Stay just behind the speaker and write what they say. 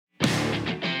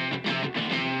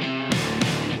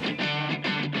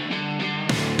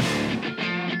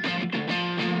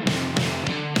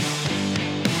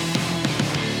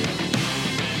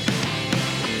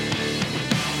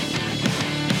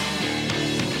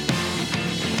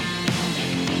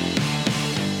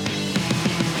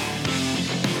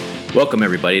Welcome,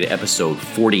 everybody, to episode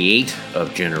 48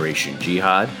 of Generation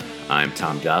Jihad. I'm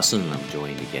Tom Gosselin, and I'm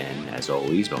joined again, as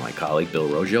always, by my colleague, Bill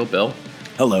Roggio. Bill.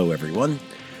 Hello, everyone.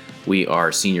 We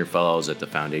are senior fellows at the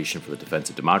Foundation for the Defense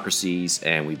of Democracies,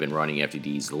 and we've been running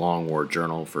FDD's Long War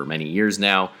Journal for many years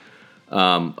now.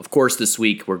 Of course, this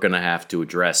week, we're going to have to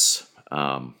address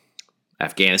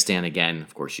Afghanistan again.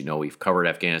 Of course, you know we've covered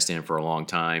Afghanistan for a long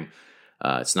time.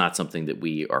 It's not something that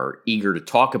we are eager to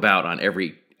talk about on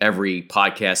every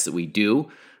podcast that we do,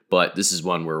 but this is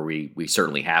one where we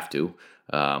certainly have to.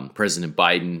 President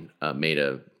Biden made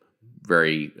a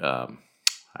very, I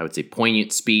would say,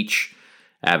 poignant speech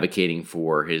advocating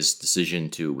for his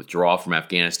decision to withdraw from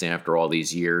Afghanistan after all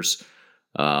these years.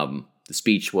 The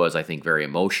speech was, I think, very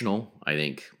emotional. I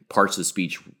think parts of the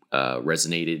speech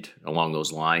resonated along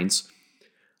those lines.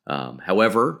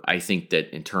 However, I think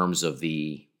that in terms of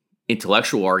the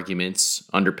intellectual arguments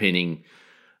underpinning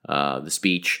the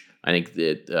speech, I think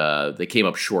that they came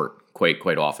up short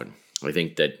quite often. I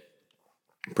think that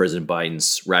President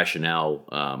Biden's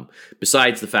rationale,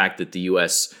 besides the fact that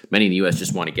many in the U.S.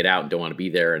 just want to get out and don't want to be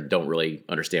there and don't really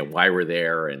understand why we're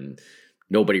there, and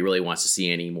nobody really wants to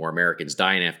see any more Americans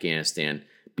die in Afghanistan.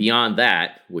 Beyond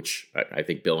that, which I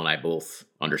think Bill and I both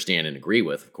understand and agree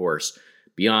with, of course,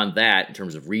 beyond that, in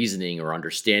terms of reasoning or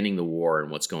understanding the war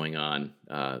and what's going on,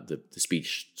 the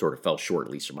speech sort of fell short,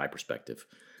 at least from my perspective.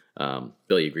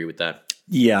 Bill, you agree with that?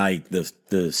 Yeah,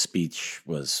 the speech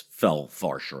fell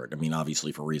far short. I mean,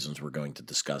 obviously for reasons we're going to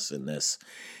discuss in this.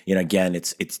 Again,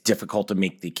 it's difficult to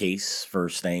make the case for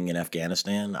staying in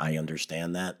Afghanistan. I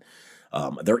understand that.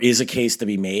 There is a case to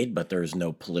be made, but there is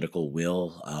no political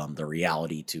will. The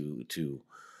reality to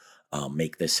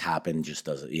make this happen just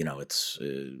doesn't.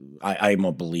 I'm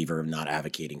a believer of not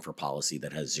advocating for policy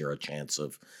that has zero chance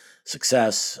of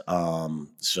success.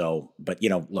 But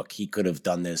look, he could have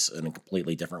done this in a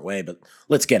completely different way, but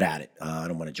let's get at it. I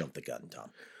don't want to jump the gun,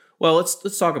 Tom. Well,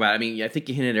 let's talk about it. I mean, I think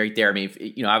you hinted right there. I mean,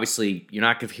 obviously you're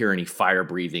not going to hear any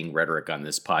fire-breathing rhetoric on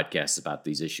this podcast about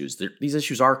these issues. These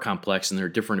issues are complex and there are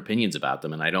different opinions about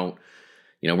them. And I don't,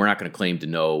 we're not going to claim to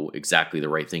know exactly the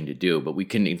right thing to do, but we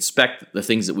can inspect the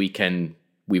things that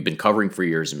we've been covering for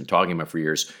years and been talking about for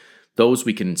years. Those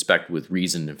we can inspect with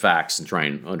reason and facts and try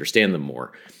and understand them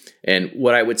more. And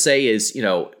what I would say is,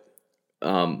 some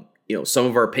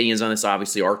of our opinions on this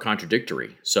obviously are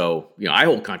contradictory. So, I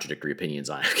hold contradictory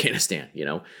opinions on Afghanistan,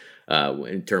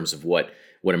 in terms of what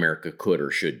America could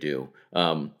or should do.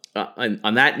 On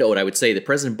that note, I would say that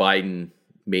President Biden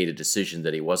made a decision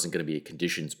that he wasn't going to be a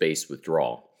conditions-based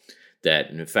withdrawal.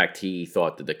 That, in fact, he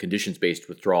thought that the conditions-based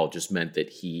withdrawal just meant that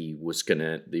the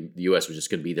U.S. was just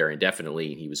going to be there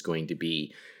indefinitely, and he was going to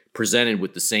be presented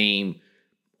with the same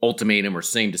ultimatum or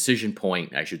same decision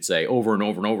point, I should say, over and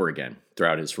over and over again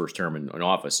throughout his first term in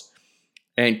office.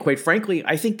 And quite frankly,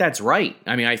 I think that's right.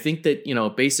 I mean, I think that,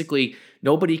 basically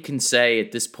nobody can say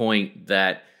at this point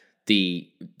that the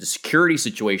security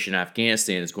situation in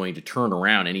Afghanistan is going to turn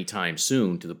around anytime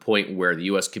soon to the point where the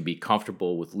U.S. can be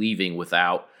comfortable with leaving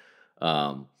without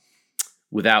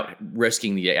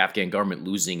risking the Afghan government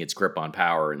losing its grip on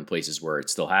power in the places where it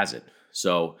still has it.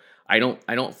 So I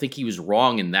don't think he was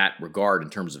wrong in that regard in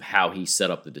terms of how he set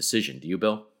up the decision. Do you,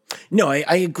 Bill? No,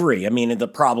 I agree. I mean, the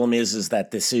problem is that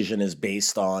decision is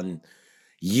based on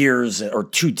years or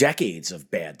 2 decades of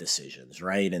bad decisions,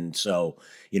 right? And so,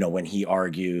 when he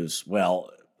argues,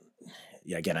 well,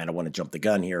 again, I don't want to jump the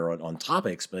gun here on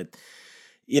topics, but,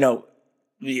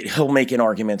 he'll make an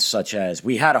argument such as,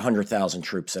 we had 100,000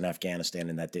 troops in Afghanistan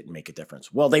and that didn't make a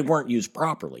difference. Well, they weren't used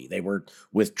properly. They were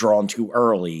withdrawn too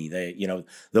early. It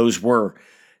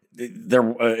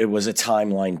was a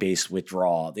timeline-based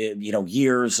withdrawal.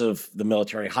 Years of the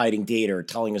military hiding data,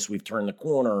 telling us we've turned the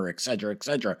corner, et cetera, et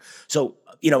cetera. So,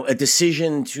 a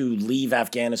decision to leave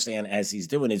Afghanistan as he's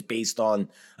doing is based on,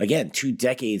 again, 2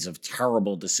 decades of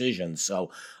terrible decisions.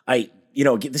 So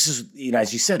this is,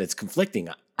 as you said, it's conflicting.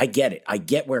 I get it. I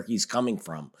get where he's coming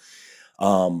from.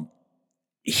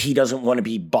 He doesn't want to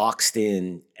be boxed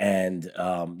in and,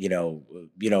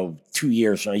 2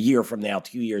 years from a year from now,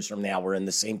 2 years from now, we're in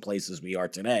the same place as we are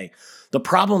today. The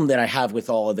problem that I have with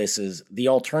all of this is the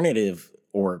alternative,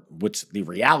 or what's the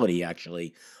reality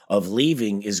actually, of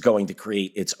leaving is going to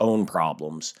create its own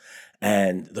problems.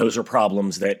 And those are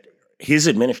problems that his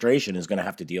administration is going to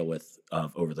have to deal with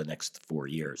over the next 4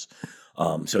 years.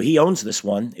 So he owns this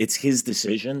one. It's his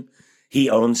decision. He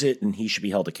owns it, and he should be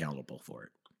held accountable for it.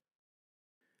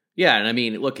 Yeah, and I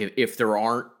mean, look, if there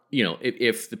aren't,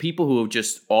 if the people who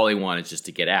just all they want is just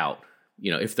to get out,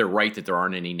 if they're right that there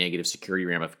aren't any negative security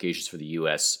ramifications for the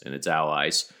U.S. and its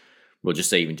allies, we'll just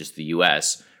say even just the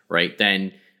U.S., right?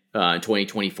 Then in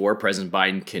 2024, President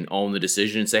Biden can own the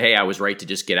decision and say, hey, I was right to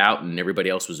just get out, and everybody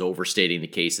else was overstating the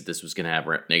case that this was going to have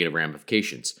negative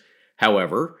ramifications.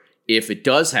 However, if it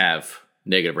does have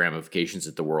negative ramifications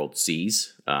that the world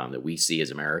sees, that we see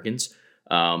as Americans,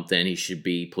 then he should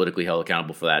be politically held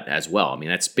accountable for that as well. I mean,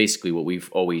 that's basically what we've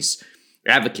always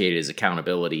advocated, is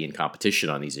accountability and competition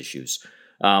on these issues.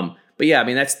 But yeah, I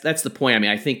mean, that's the point. I mean,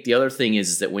 I think the other thing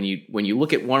is that when you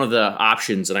look at one of the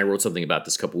options, and I wrote something about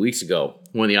this a couple weeks ago,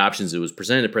 one of the options that was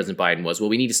presented to President Biden was, well,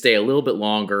 we need to stay a little bit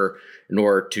longer in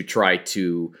order to try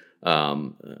to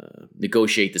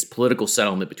negotiate this political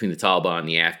settlement between the Taliban and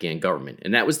the Afghan government,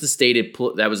 and that was the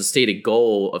stated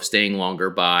goal of staying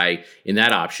longer in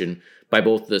that option by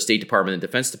both the State Department and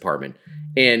Defense Department.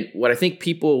 And what I think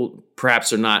people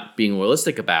perhaps are not being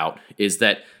realistic about is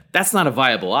that that's not a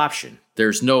viable option.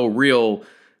 There's no real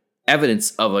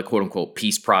evidence of a quote-unquote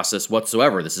peace process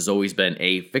whatsoever. This has always been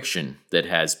a fiction that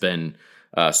has been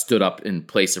stood up in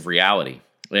place of reality.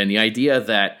 And the idea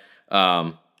that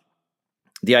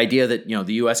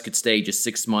the U.S. could stay just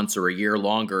 6 months or a year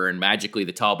longer and magically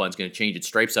the Taliban's going to change its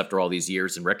stripes after all these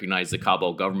years and recognize the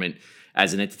Kabul government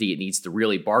as an entity it needs to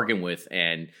really bargain with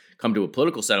and come to a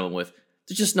political settlement with,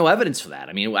 there's just no evidence for that.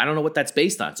 I mean, I don't know what that's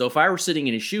based on. So if I were sitting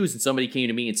in his shoes and somebody came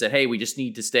to me and said, hey, we just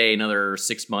need to stay another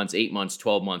 6 months, 8 months,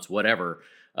 12 months, whatever,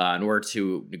 in order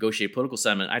to negotiate political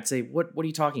settlement, I'd say, what are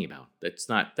you talking about? That's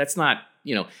not,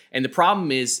 and the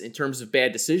problem is, in terms of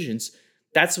bad decisions,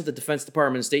 that's what the Defense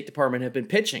Department and State Department have been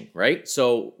pitching, right?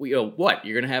 So, what?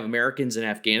 You're going to have Americans in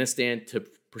Afghanistan to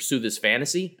pursue this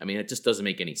fantasy? I mean, it just doesn't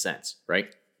make any sense,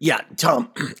 right? Yeah,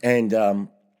 Tom. And,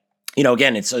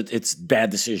 again, it's bad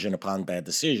decision upon bad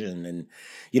decision. And,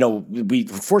 we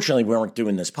unfortunately weren't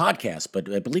doing this podcast,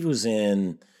 but I believe it was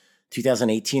in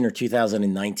 2018 or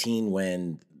 2019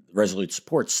 when Resolute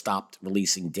Support stopped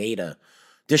releasing data,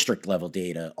 district level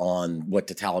data, on what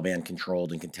the Taliban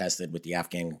controlled and contested, what the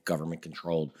Afghan government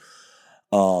controlled.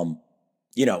 And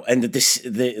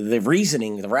the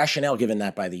reasoning, the rationale given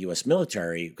that by the U.S.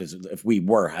 military, because if we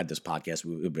had this podcast, it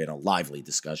would have been a lively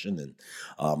discussion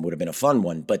and would have been a fun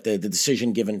one. But the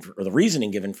decision given, or the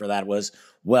reasoning given for that was,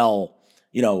 well,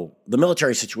 the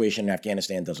military situation in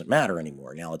Afghanistan doesn't matter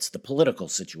anymore. Now it's the political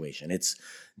situation. It's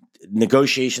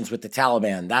negotiations with the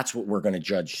Taliban. That's what we're going to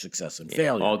judge success and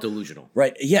failure. All delusional.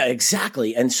 Right. Yeah,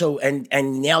 exactly. And so, and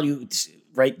now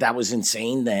right, that was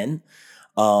insane then.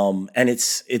 And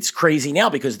it's crazy now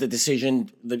because the decision,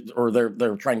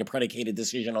 they're trying to predicate a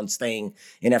decision on staying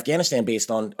in Afghanistan based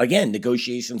on, again,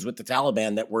 negotiations with the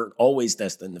Taliban that were always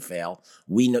destined to fail.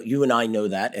 We know, you and I know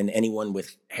that, and anyone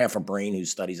with half a brain who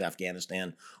studies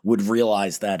Afghanistan would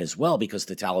realize that as well, because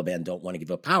the Taliban don't want to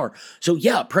give up power. So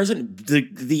yeah,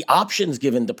 the options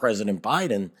given to President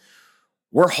Biden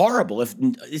were horrible.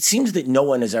 It seems that no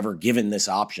one has ever given this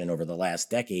option over the last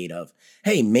decade of,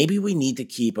 hey, maybe we need to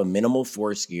keep a minimal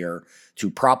force here to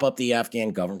prop up the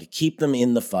Afghan government, to keep them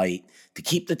in the fight, to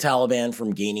keep the Taliban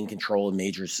from gaining control of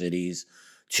major cities,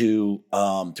 to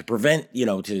prevent,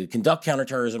 to conduct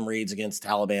counterterrorism raids against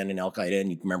Taliban and Al Qaeda.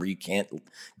 And you remember, you can't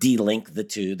de-link the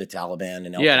two, the Taliban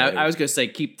and Al Qaeda. Yeah, and I was going to say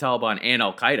keep Taliban and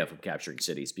Al Qaeda from capturing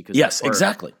cities, because yes,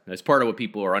 exactly. That's part of what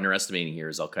people are underestimating here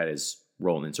is Al Qaeda's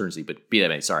role in insurgency. But be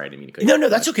that way, sorry, I didn't mean to cut you off. No,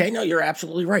 that's okay. No, you're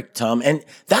absolutely right, Tom. And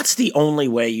that's the only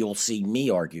way you'll see me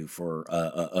argue for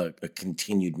a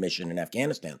continued mission in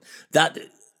Afghanistan.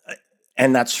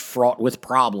 And that's fraught with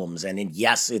problems. And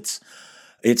yes,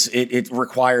 it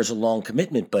requires a long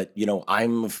commitment. But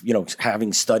I'm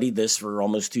having studied this for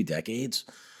almost 2 decades.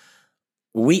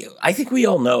 I think we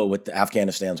all know what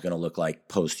Afghanistan's going to look like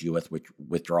post-U.S.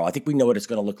 withdrawal. I think we know what it's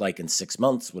going to look like in 6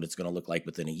 months, what it's going to look like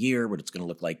within a year, what it's going to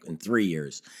look like in 3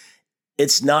 years.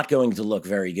 It's not going to look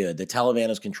very good. The Taliban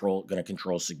is going to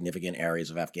control significant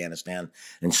areas of Afghanistan,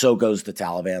 and so goes the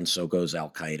Taliban, so goes Al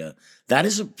Qaeda. That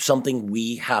is something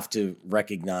we have to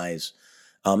recognize.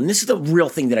 This is the real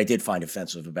thing that I did find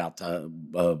offensive about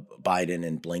Biden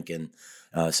and Blinken,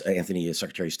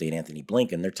 Secretary of State Anthony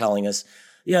Blinken. They're telling us,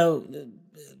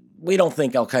 we don't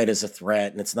think Al Qaeda is a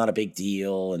threat, and it's not a big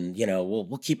deal, and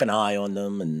we'll keep an eye on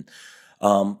them. And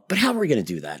but how are we going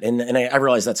to do that? And I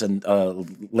realize that's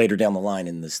later down the line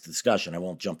in this discussion. I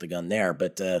won't jump the gun there,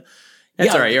 but that's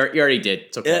all right. You already did.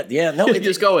 It's okay. No,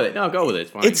 just go with it. No, go with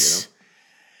it. It's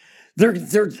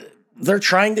fine. They're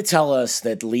trying to tell us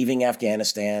that leaving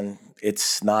Afghanistan,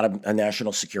 it's not a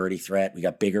national security threat. We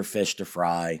got bigger fish to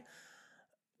fry.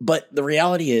 But the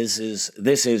reality is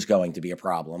this is going to be a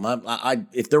problem.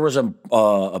 If there was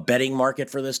a betting market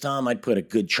for this, Tom, I'd put a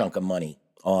good chunk of money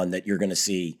on that. You're going to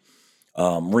see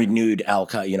renewed Al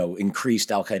Qaeda,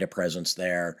 increased Al Qaeda presence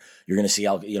there. You're going to see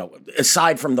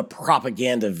aside from the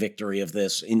propaganda victory of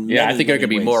this, in Yeah, many, I think it many could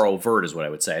be ways, more overt, is what I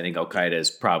would say. I think Al Qaeda is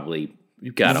probably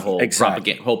got a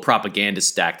exactly. whole propaganda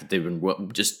stack that they've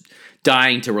been just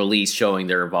dying to release, showing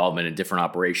their involvement in different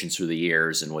operations through the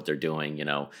years and what they're doing.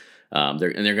 They're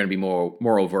going to be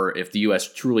more overt if the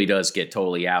U.S. truly does get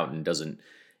totally out and doesn't,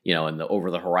 and the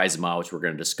over the horizon model, which we're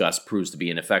going to discuss, proves to be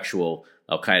ineffectual.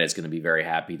 Al Qaeda is going to be very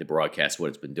happy to broadcast what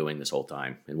it's been doing this whole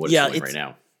time and what it's doing right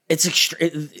now. It's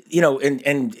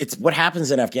and it's what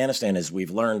happens in Afghanistan, as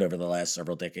we've learned over the last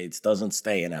several decades, doesn't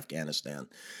stay in Afghanistan.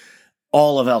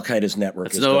 All of Al Qaeda's network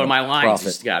That's is another one of my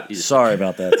lines. Sorry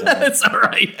about that. That's all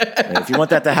right. If you want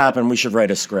that to happen, we should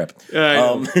write a script.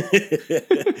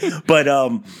 It's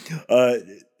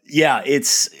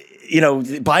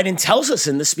Biden tells us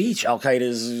in the speech, Al Qaeda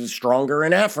is stronger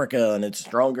in Africa and it's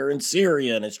stronger in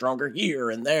Syria and it's stronger here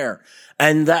and there,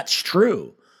 and that's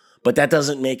true. But that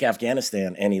doesn't make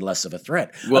Afghanistan any less of a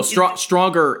threat. Well,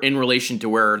 stronger in relation to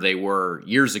where they were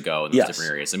years ago in those different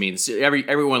areas. I mean,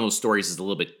 every one of those stories is a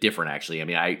little bit different, actually. I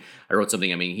mean, I wrote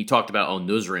something. I mean, he talked about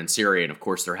al-Nusra in Syria, and of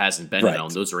course, there hasn't been an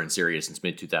al-Nusra in Syria since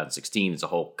mid-2016. It's a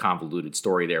whole convoluted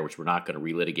story there, which we're not going to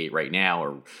relitigate right now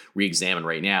or re-examine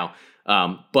right now.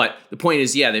 But the point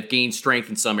is, they've gained strength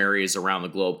in some areas around the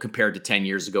globe compared to 10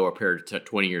 years ago or compared to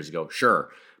 20 years ago, sure.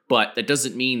 But that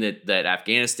doesn't mean that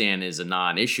Afghanistan is a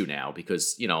non-issue now,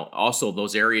 because, also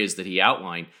those areas that he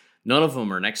outlined, none of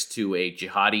them are next to a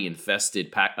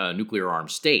jihadi-infested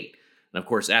nuclear-armed state. And of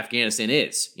course, Afghanistan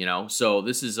is, So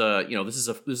this is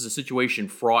a situation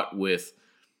fraught with,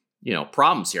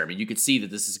 problems here. I mean, you could see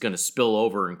that this is going to spill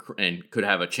over and could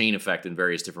have a chain effect in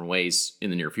various different ways in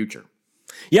the near future.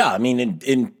 Yeah, I mean,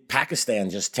 in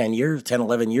Pakistan just 10,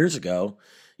 11 years ago,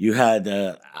 you had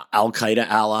Al-Qaeda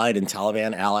allied and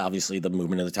Taliban allied. Obviously, the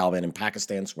movement of the Taliban in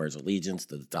Pakistan swears allegiance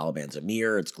to the Taliban's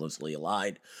emir. It's closely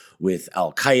allied with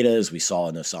Al-Qaeda, as we saw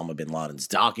in Osama bin Laden's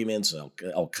documents.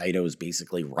 Al-Qaeda was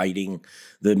basically writing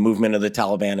the movement of the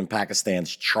Taliban in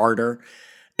Pakistan's charter.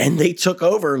 And they took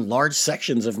over large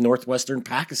sections of northwestern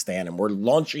Pakistan and were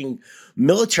launching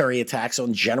military attacks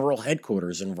on general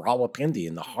headquarters in Rawalpindi,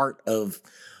 in the heart of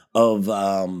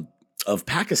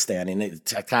Pakistan, and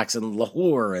attacks in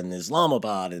Lahore and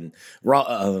Islamabad and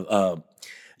all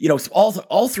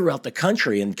throughout the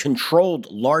country, and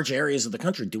controlled large areas of the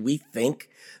country. Do we think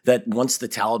that once the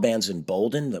Taliban's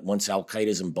emboldened, that once Al Qaeda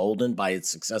is emboldened by its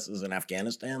successes in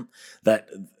Afghanistan, that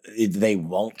they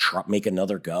won't make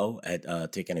another go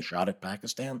at taking a shot at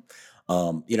Pakistan?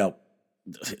 A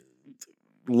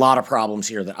lot of problems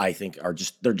here that I think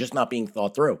they're just not being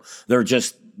thought through. They're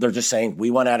just saying we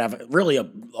want to have really a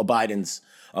Biden's.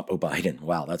 Biden.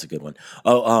 Wow, that's a good one.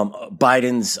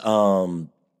 Biden's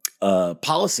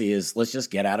policy is, let's just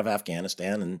get out of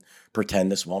Afghanistan and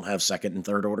pretend this won't have second and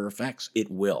third order effects.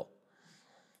 It will.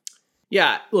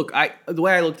 Yeah, look, the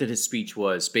way I looked at his speech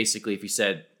was basically, if he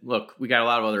said, look, we got a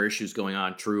lot of other issues going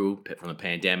on, true, from the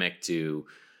pandemic to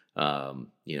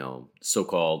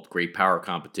so-called great power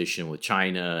competition with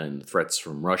China and threats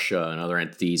from Russia and other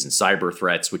entities and cyber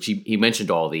threats, which he mentioned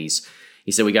all these.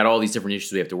 He said, we got all these different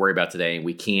issues we have to worry about today, and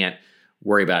we can't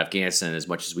worry about Afghanistan as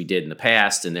much as we did in the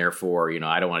past, and therefore,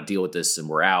 I don't want to deal with this and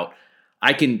we're out.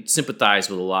 I can sympathize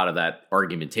with a lot of that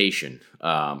argumentation.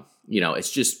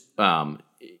 It's just,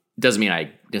 it doesn't mean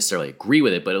I necessarily agree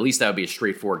with it, but at least that would be a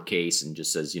straightforward case and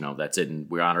just says, that's it, and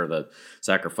we honor the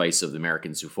sacrifice of the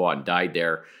Americans who fought and died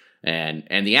there,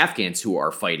 and the Afghans who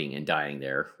are fighting and dying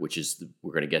there, which is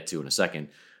we're going to get to in a second.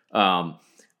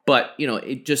 But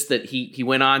it just that he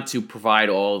went on to provide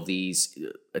all these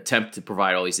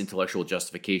intellectual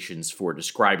justifications for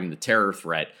describing the terror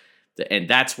threat, and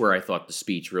that's where I thought the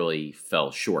speech really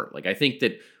fell short. Like, I think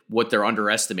that what they're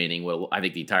underestimating, I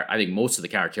think most of the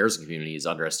counterterrorism community is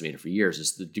underestimated for years,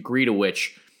 is the degree to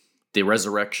which the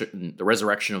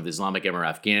resurrection of the Islamic Emirate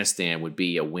of Afghanistan would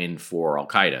be a win for Al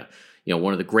Qaeda.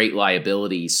 One of the great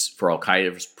liabilities for Al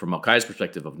Qaeda, from Al Qaeda's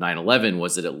perspective, of 9/11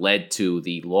 was that it led to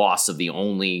the loss of the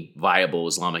only viable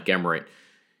Islamic emirate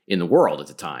in the world at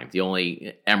the time, the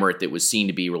only emirate that was seen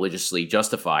to be religiously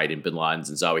justified in bin Laden's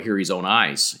and Zawahiri's own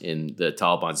eyes in the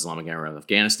Taliban's Islamic Emirate of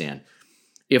Afghanistan.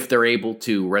 If they're able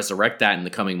to resurrect that in the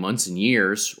coming months and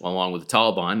years, along with the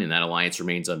Taliban, and that alliance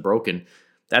remains unbroken,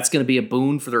 that's going to be a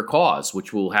boon for their cause,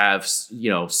 which will have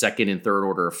second and third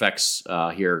order effects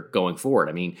here going forward.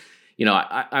 I mean,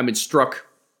 I'm struck.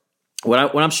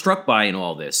 What I'm struck by in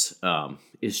all this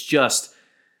is just,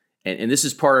 and this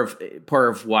is part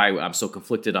of why I'm so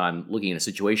conflicted on looking at a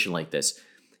situation like this.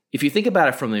 If you think about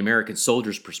it from the American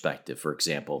soldiers' perspective, for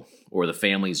example, or the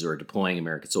families who are deploying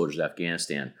American soldiers to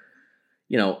Afghanistan,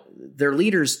 their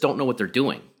leaders don't know what they're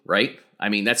doing, right? I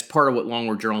mean, that's part of what Long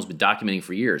War Journal has been documenting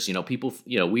for years. People,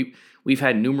 we've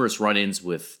had numerous run-ins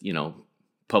with,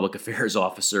 public affairs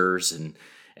officers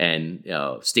and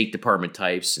State Department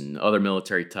types and other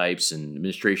military types and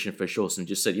administration officials, and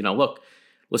just said, look,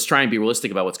 let's try and be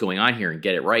realistic about what's going on here and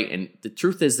get it right. And the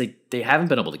truth is they haven't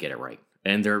been able to get it right,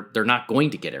 and they're not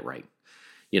going to get it right,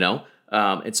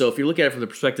 And so if you look at it from the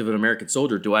perspective of an American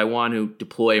soldier, do I want to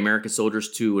deploy American soldiers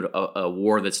to a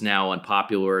war that's now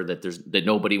unpopular, that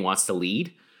nobody wants to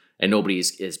lead and nobody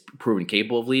is proven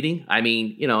capable of leading? I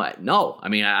mean, no. I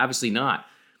mean, obviously not.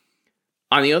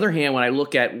 On the other hand, when I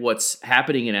look at what's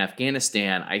happening in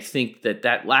Afghanistan, I think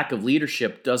that lack of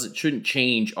leadership shouldn't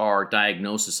change our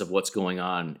diagnosis of what's going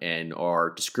on and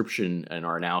our description and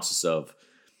our analysis of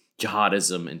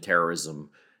jihadism and terrorism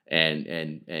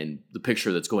and the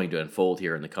picture that's going to unfold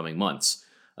here in the coming months.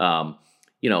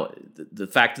 The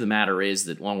fact of the matter is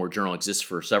that Long War Journal exists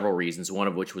for several reasons, one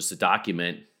of which was to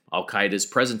document al-Qaeda's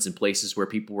presence in places where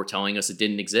people were telling us it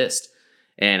didn't exist.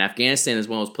 And Afghanistan is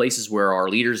one of those places where our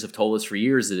leaders have told us for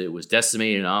years that it was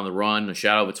decimated and on the run, a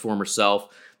shadow of its former self.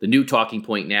 The new talking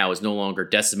point now is no longer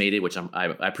decimated, which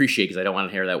I appreciate because I don't want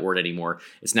to hear that word anymore.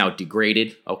 It's now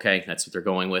degraded. Okay, that's what they're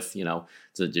going with,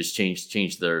 to just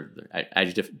change their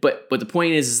adjective. But the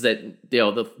point is that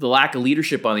the lack of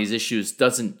leadership on these issues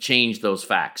doesn't change those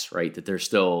facts, right? That they're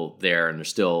still there and they're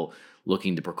still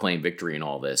looking to proclaim victory in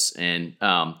all this. And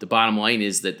the bottom line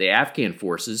is that the Afghan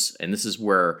forces, and this is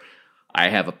where I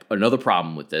have another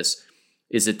problem with this,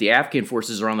 is that the Afghan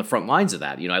forces are on the front lines of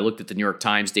that. I looked at the New York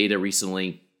Times data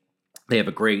recently. They have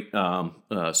a great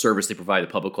service they provide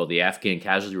the public called the Afghan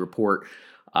Casualty Report,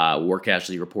 War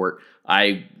Casualty Report.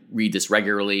 I read this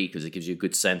regularly because it gives you a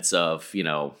good sense of,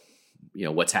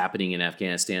 what's happening in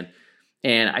Afghanistan.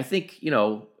 And I think,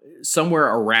 somewhere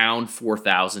around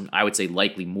 4,000, I would say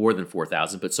likely more than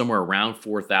 4,000, but somewhere around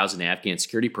 4,000 Afghan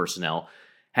security personnel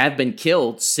have been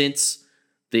killed since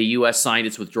the U.S. signed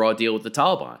its withdrawal deal with the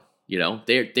Taliban.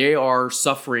 They are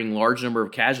suffering large number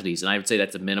of casualties, and I would say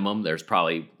that's a minimum. It's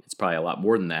probably a lot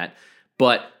more than that,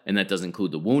 and that doesn't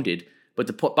include the wounded. But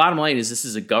the bottom line is this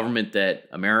is a government that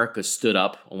America stood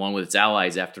up along with its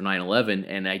allies after 9/11,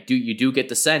 and you do get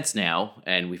the sense now,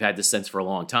 and we've had this sense for a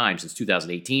long time, since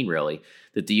 2018 really,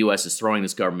 that the U.S. is throwing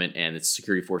this government and its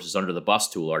security forces under the bus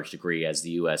to a large degree as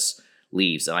the U.S.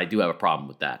 leaves, and I do have a problem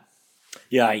with that.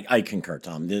 Yeah, I concur,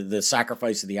 Tom. The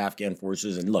sacrifice of the Afghan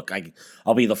forces, and look,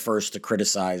 I'll be the first to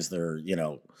criticize their,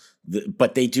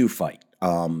 but they do fight.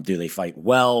 Do they fight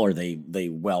well? Are they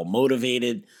well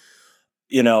motivated?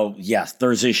 Yes,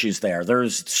 there's issues there.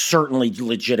 There's certainly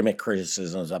legitimate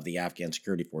criticisms of the Afghan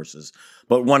security forces,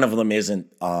 but one of them is that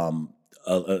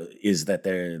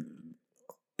they're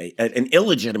an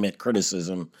illegitimate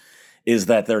criticism is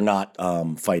that they're not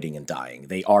fighting and dying.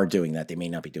 They are doing that. They may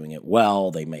not be doing it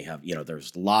well. They may have,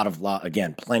 there's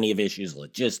again, plenty of issues,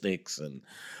 logistics and,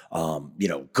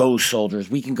 ghost soldiers.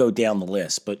 We can go down the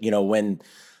list, but,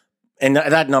 and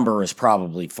that number is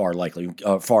probably far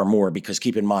more, because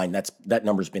keep in mind that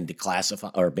number's been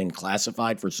declassified or been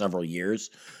classified for several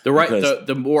years.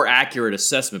 The more accurate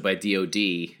assessment by DoD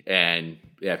and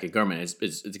the Afghan government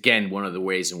is again one of the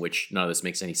ways in which none of this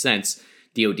makes any sense.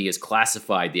 DoD has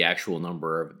classified the actual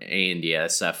number of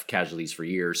ANDSF casualties for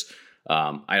years.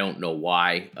 I don't know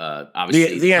why.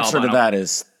 Obviously, the answer to that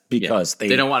is because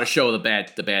they don't want to show the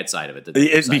bad side of it.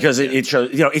 It shows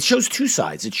it shows two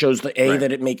sides. It shows that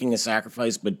it's making a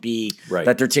sacrifice, but B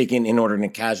that they're taking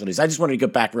inordinate casualties. I just wanted to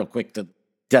go back real quick to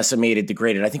decimated,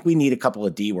 degraded. I think we need a couple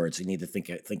of D words. We need to think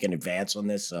in advance on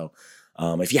this. So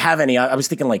if you have any, I was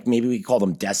thinking like maybe we call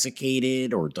them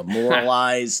desiccated or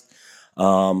demoralized.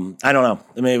 I don't know.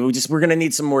 I mean, we're going to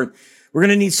need some more. We're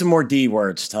going to need some more D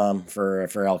words, Tom, for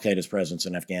al-Qaeda's presence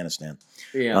in Afghanistan.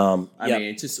 Yeah. I mean,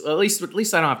 it's just at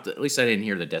least I don't have to. At least I didn't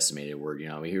hear the decimated word.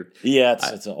 We hear. Yeah,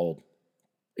 it's an old.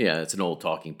 Yeah, it's an old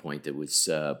talking point that was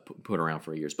put around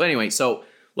for years. But anyway, so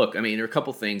look, I mean, there are a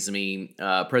couple things. I mean,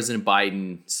 President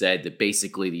Biden said that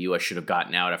basically the U.S. should have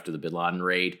gotten out after the Bin Laden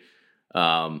raid.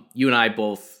 You and I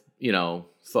both,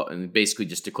 thought and basically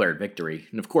just declared victory.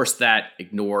 And of course, that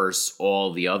ignores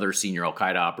all the other senior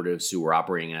al-Qaeda operatives who were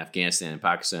operating in Afghanistan and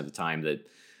Pakistan at the time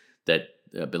that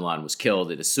Bin Laden was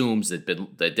killed. It assumes that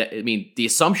the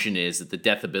assumption is that the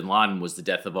death of Bin Laden was the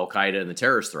death of al-Qaeda and the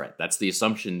terrorist threat. That's the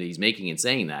assumption that he's making in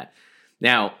saying that.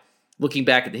 Now, looking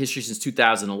back at the history since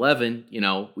 2011,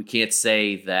 we can't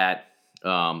say that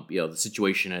the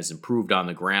situation has improved on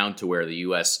the ground to where the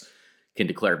U.S. can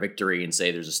declare victory and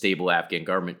say there's a stable Afghan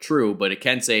government. True, but it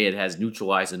can say it has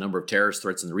neutralized a number of terrorist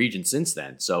threats in the region since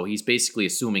then. So he's basically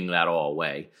assuming that all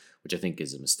away, which I think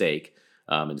is a mistake.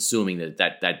 and assuming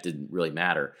that didn't really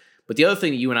matter. But the other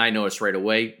thing that you and I noticed right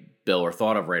away, Bill, or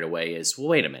thought of right away is, well,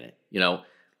 wait a minute.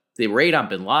 The raid on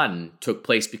bin Laden took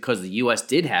place because the U.S.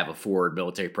 did have a forward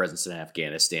military presence in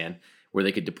Afghanistan where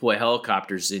they could deploy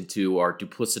helicopters into our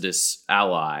duplicitous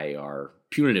ally, our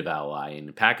punitive ally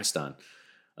in Pakistan,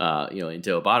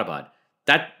 into Abbottabad.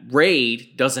 That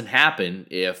raid doesn't happen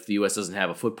if the U.S. doesn't have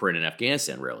a footprint in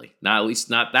Afghanistan, really. Not at least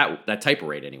not that type of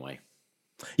raid anyway.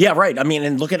 Yeah, right. I mean,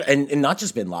 and look at and not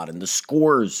just bin Laden, the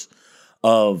scores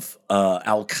of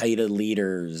Al Qaeda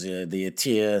leaders, the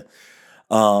Atiyah.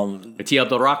 Atiyah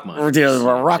Abdul-Rahman.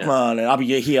 And Abu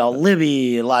Yahya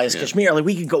al-Libi, Elias Kashmir. Like,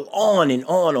 we could go on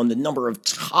the number of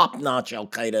top-notch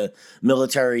Al-Qaeda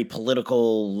military,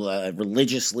 political,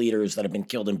 religious leaders that have been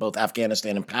killed in both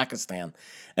Afghanistan and Pakistan.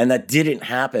 And that didn't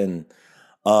happen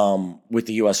with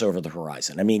the U.S. over the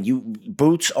horizon. I mean,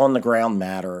 boots on the ground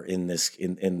matter in this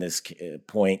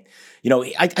point.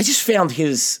 I just found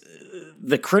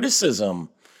the criticism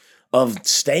of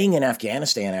staying in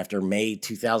Afghanistan after May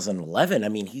 2011. I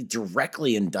mean, he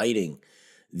directly indicting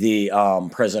the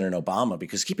President Obama,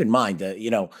 because keep in mind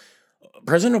that,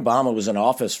 President Obama was in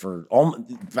office for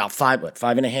about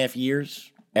 5.5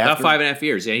 years. About 5.5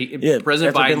 years. Yeah.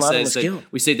 President Biden says that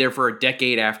we stayed there for a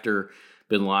decade after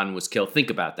bin Laden was killed. Think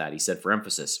about that, he said, for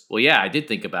emphasis. Well, yeah, I did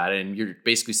think about it. And you're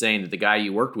basically saying that the guy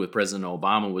you worked with, President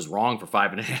Obama, was wrong for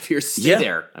 5.5 years to stay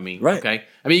there. I mean, right. Okay.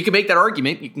 I mean, you can make that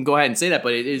argument. You can go ahead and say that,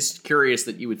 but it is curious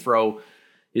that you would throw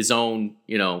his own,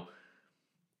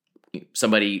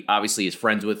 somebody obviously is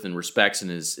friends with and respects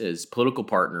and his political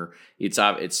partner. It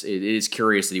is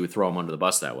curious that he would throw him under the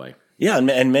bus that way. Yeah,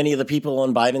 and many of the people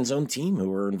on Biden's own team who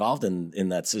were involved in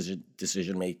that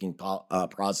decision-making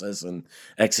process and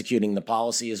executing the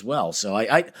policy as well. So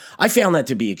I found that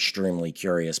to be extremely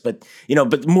curious. But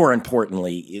more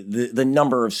importantly, the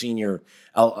number of senior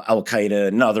Al-Qaeda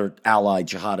and other allied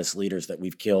jihadist leaders that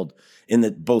we've killed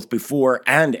both before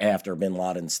and after bin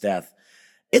Laden's death,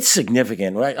 it's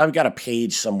significant. I've got a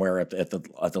page somewhere at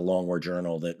the Long War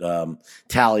Journal that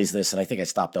tallies this, and I think I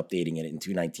stopped updating it in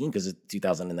 2019 because it's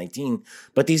 2019.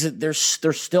 But they're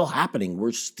still happening.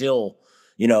 We're still,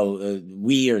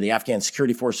 we or the Afghan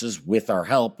security forces, with our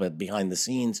help behind the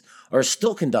scenes, are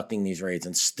still conducting these raids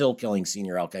and still killing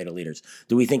senior Al Qaeda leaders.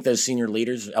 Do we think those senior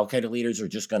leaders, Al Qaeda leaders, are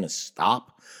just going to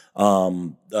stop?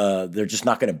 They're just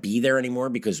not going to be there anymore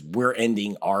because we're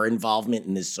ending our involvement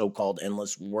in this so-called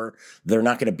endless war. They're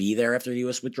not going to be there after the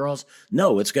U.S. withdraws.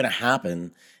 No, what's going to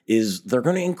happen is they're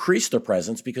going to increase their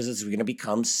presence because it's going to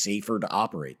become safer to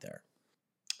operate there.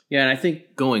 Yeah, and I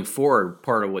think going forward,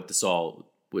 part of what's going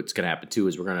to happen too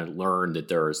is we're going to learn that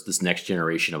there's this next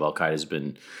generation of Al-Qaeda has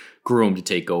been groomed to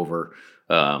take over.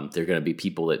 There are going to be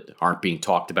people that aren't being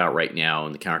talked about right now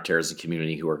in the counterterrorism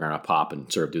community who are going to pop and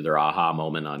sort of do their aha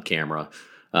moment on camera,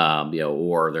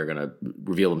 or they're going to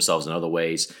reveal themselves in other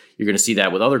ways. You're going to see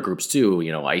that with other groups too.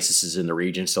 ISIS is in the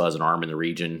region, still has an arm in the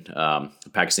region. The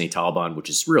Pakistani Taliban, which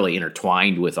is really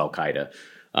intertwined with Al-Qaeda.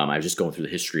 I was just going through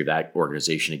the history of that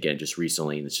organization again just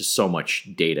recently, and it's just so much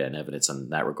data and evidence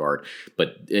on that regard.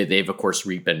 But they've, of course,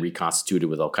 been reconstituted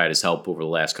with Al-Qaeda's help over the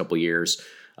last couple of years.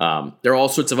 There are all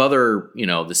sorts of other,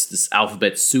 this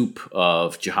alphabet soup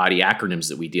of jihadi acronyms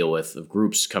that we deal with, of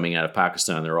groups coming out of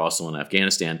Pakistan. They're also in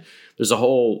Afghanistan. There's a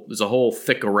whole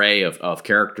thick array of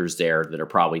characters there that are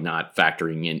probably not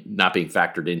being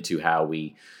factored into how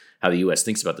the U.S.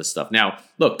 thinks about this stuff. Now,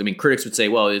 look, I mean, critics would say,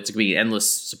 well, it's going to be an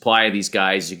endless supply of these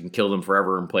guys. You can kill them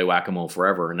forever and play whack-a-mole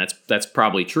forever. And that's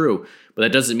probably true. But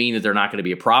that doesn't mean that they're not going to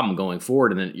be a problem going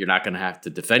forward and that you're not going to have to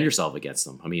defend yourself against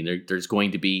them. I mean, there's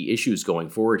going to be issues going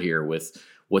forward here with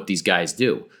what these guys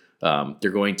do.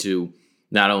 They're going to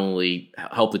not only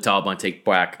help the Taliban take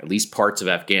back at least parts of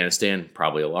Afghanistan,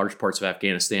 probably large parts of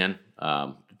Afghanistan.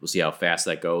 We'll see how fast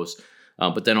that goes.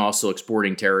 But then also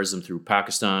exporting terrorism through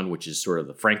Pakistan, which is sort of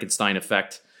the Frankenstein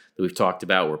effect that we've talked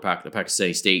about, where the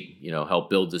Pakistani state, helped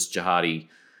build this jihadi,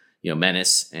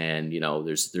 menace. And,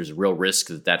 there's a real risk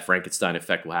that Frankenstein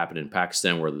effect will happen in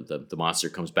Pakistan, where the monster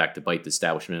comes back to bite the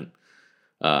establishment.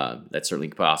 That's certainly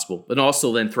possible. But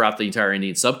also then throughout the entire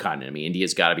Indian subcontinent. I mean,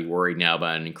 India's got to be worried now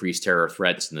about an increased terror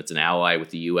threats, and it's an ally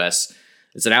with the U.S.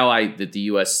 It's an ally that the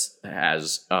U.S.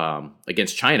 has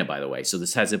against China, by the way. So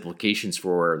this has implications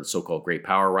for the so-called great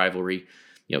power rivalry.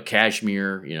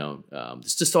 Kashmir.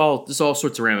 There's all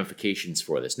sorts of ramifications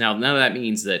for this. Now, none of that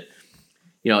means that.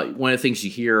 One of the things you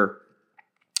hear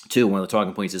too, one of the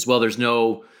talking points is, well, there's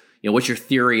no, what's your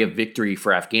theory of victory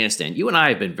for Afghanistan? You and I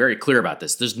have been very clear about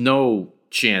this. There's no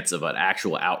chance of an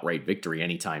actual outright victory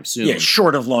anytime soon. Yeah,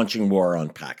 short of launching war on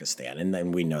Pakistan, and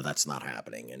then we know that's not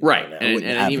happening. And, right, and I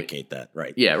wouldn't advocate that.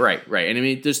 Right. Yeah, right. And I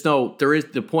mean, there is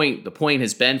the point. The point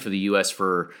has been for the U.S.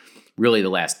 for really the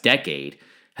last decade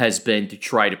has been to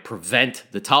try to prevent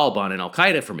the Taliban and Al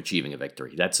Qaeda from achieving a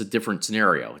victory. That's a different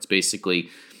scenario. It's basically,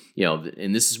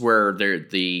 and this is where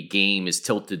the game is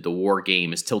tilted. The war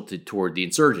game is tilted toward the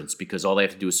insurgents because all they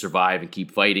have to do is survive and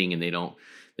keep fighting, and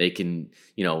they can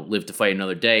live to fight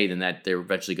another day. Then that they're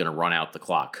eventually going to run out the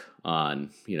clock on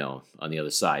the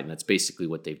other side, and that's basically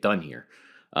what they've done here.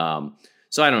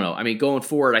 So I don't know. I mean, going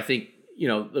forward, I think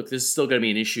look, this is still going to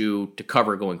be an issue to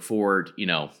cover going forward.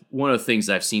 One of the things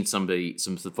I've seen some of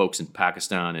the folks in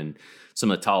Pakistan and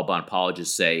some of the Taliban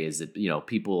apologists say is that,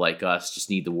 people like us just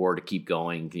need the war to keep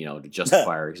going, to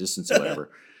justify our existence or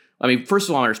whatever. I mean, first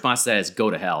of all, my response to that is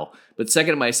go to hell. But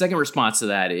my second response to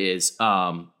that is,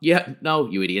 no,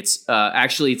 you idiots.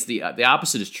 Actually, it's the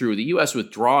opposite is true. The U.S.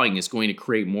 withdrawing is going to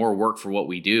create more work for what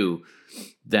we do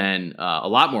than a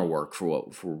lot more work for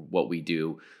what we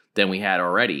do than we had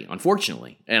already,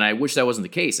 unfortunately. And I wish that wasn't the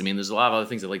case. I mean, there's a lot of other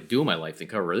things I'd like to do in my life than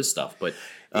cover this stuff. But,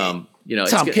 Tom,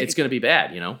 it's going to be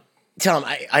bad, Tom,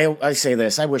 I say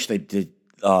this. I wish they did.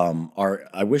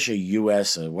 I wish a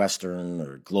U.S., a Western,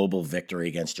 or global victory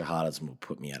against jihadism would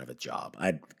put me out of a job.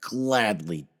 I'd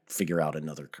gladly figure out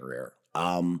another career.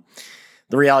 The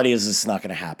reality is it's not going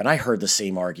to happen. I heard the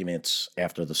same arguments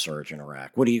after the surge in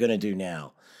Iraq. What are you going to do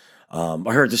now?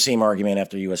 I heard the same argument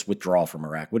after U.S. withdrawal from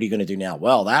Iraq. What are you going to do now?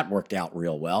 Well, that worked out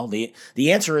real well. The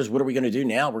answer is, what are we going to do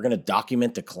now? We're going to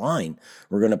document decline.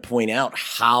 We're going to point out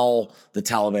how the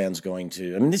Taliban's going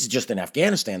to. I mean, this is just in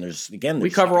Afghanistan. We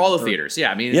cover all the theaters.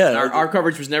 Yeah, I mean, our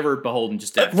coverage was never beholden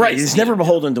just to Afghanistan. Right. It's never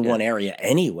beholden to one area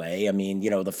anyway. I mean,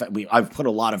 I've put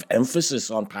a lot of emphasis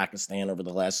on Afghanistan over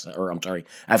the last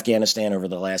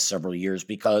several years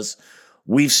because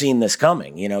we've seen this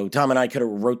coming. Tom and I could have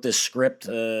wrote this script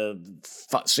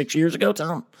 6 years ago,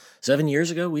 Tom. 7 years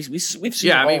ago. We've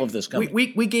seen all of this coming.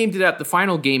 We gamed it out. The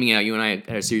final gaming out, you and I had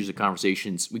a series of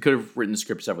conversations. We could have written the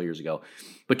script several years ago.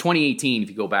 But 2018, if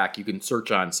you go back, you can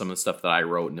search on some of the stuff that I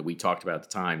wrote and that we talked about at the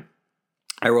time.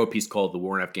 I wrote a piece called "The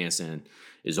War in Afghanistan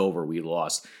is Over, We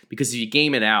Lost." Because if you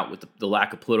game it out with the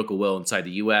lack of political will inside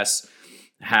the U.S.,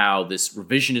 how this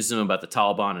revisionism about the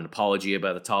Taliban and apology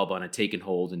about the Taliban had taken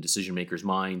hold in decision makers'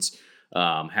 minds,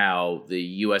 how the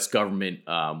U.S. government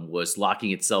was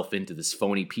locking itself into this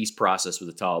phony peace process with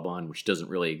the Taliban, which doesn't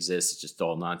really exist. It's just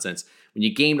all nonsense. When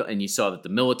you gamed and you saw that the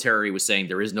military was saying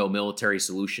there is no military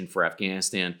solution for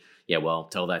Afghanistan, yeah, well,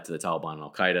 tell that to the Taliban and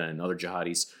Al Qaeda and other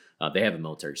jihadis. They have a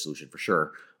military solution for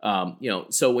sure.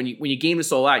 So when you game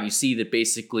this all out, and you see that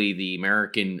basically the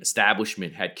American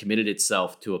establishment had committed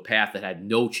itself to a path that had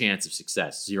no chance of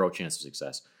success, zero chance of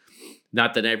success.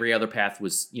 Not that every other path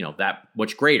was, that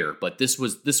much greater, but this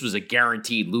was a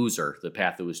guaranteed loser, the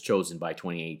path that was chosen by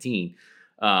 2018.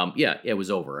 It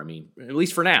was over. I mean, at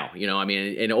least for now,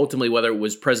 and ultimately whether it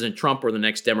was President Trump or the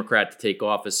next Democrat to take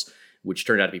office, which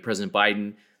turned out to be President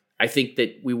Biden, I think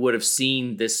that we would have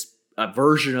seen a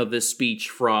version of this speech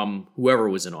from whoever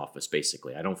was in office.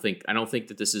 Basically, I don't think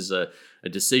that this is a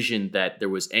decision that there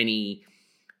was any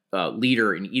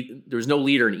leader there was no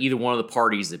leader in either one of the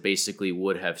parties that basically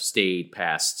would have stayed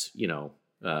past,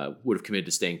 would have committed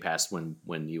to staying past when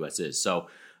the U.S. is. So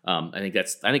I think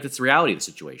that's the reality of the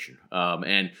situation.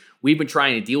 And we've been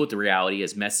trying to deal with the reality,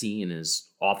 as messy and as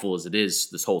awful as it is,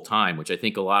 this whole time, which I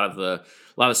think a lot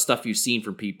of stuff you've seen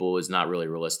from people is not really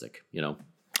realistic.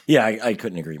 Yeah, I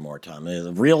couldn't agree more, Tom.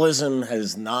 The realism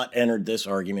has not entered this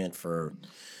argument for.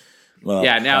 Well,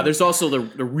 now there's also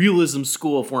the realism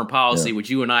school of foreign policy, which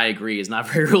you and I agree is not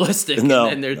very realistic. No,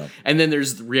 and then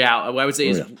there's reality. What I would say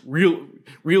is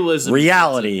realism.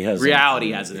 Reality hasn't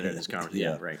entered this conversation.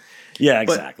 Yeah, right. Yeah,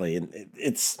 exactly. And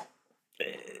it's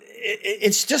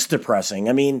just depressing.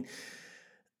 I mean,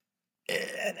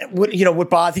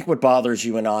 I think what bothers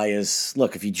you and I is,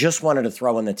 look, if you just wanted to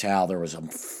throw in the towel, there was a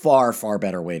far, far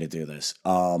better way to do this.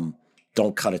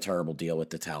 Don't cut a terrible deal with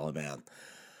the Taliban.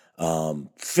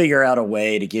 Figure out a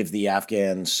way to give the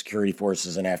Afghan security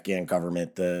forces and Afghan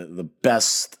government the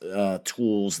best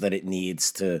tools that it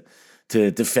needs to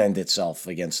defend itself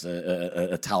against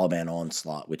a Taliban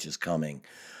onslaught, which is coming.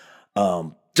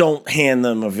 Don't hand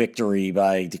them a victory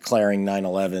by declaring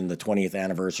 9/11, the 20th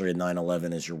anniversary of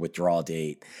 9/11, as your withdrawal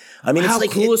date. I mean, how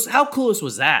clueless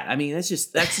was that? I mean,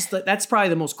 that's probably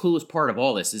the most clueless part of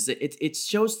all this. Is that it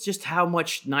shows just how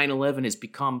much 9/11 has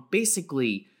become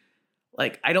basically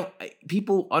like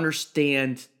people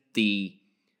understand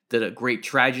that a great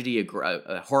tragedy,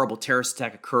 a horrible terrorist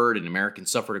attack occurred, and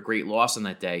Americans suffered a great loss on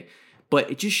that day. But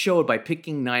it just showed by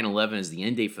picking 9/11 as the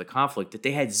end date for the conflict that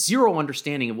they had zero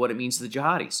understanding of what it means to the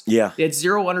jihadis. Yeah. They had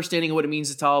zero understanding of what it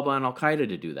means to Taliban and Al-Qaeda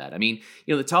to do that. I mean,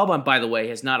 the Taliban, by the way,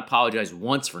 has not apologized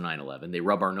once for 9/11. They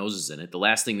rub our noses in it. The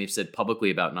last thing they've said publicly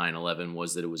about 9/11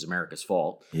 was that it was America's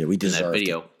fault. Yeah, we deserved that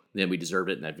video. it. Then we deserved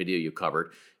it in that video you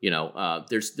covered.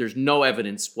 There's no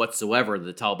evidence whatsoever that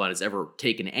the Taliban has ever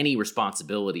taken any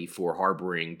responsibility for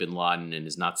harboring bin Laden and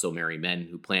his not-so-merry men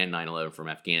who planned 9/11 from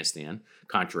Afghanistan,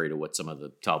 contrary to what some of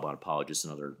the Taliban apologists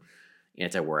and other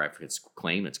anti-war advocates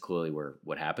claim. That's clearly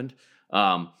what happened.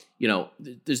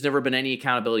 There's never been any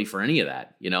accountability for any of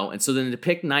that, And so then to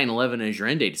pick 9/11 as your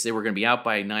end date, to say we're going to be out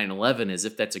by 9/11 as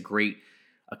if that's a great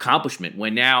accomplishment,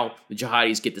 when now the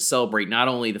jihadis get to celebrate not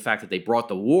only the fact that they brought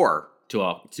the war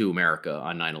to America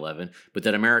on 9/11, but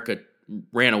that America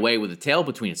ran away with a tail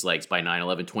between its legs by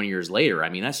 9/11 20 years later. I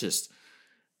mean, that's just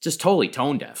totally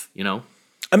tone deaf,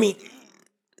 I mean,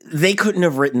 they couldn't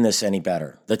have written this any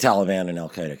better. The Taliban and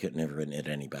Al-Qaeda couldn't have written it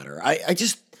any better.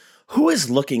 Who is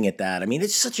looking at that? I mean,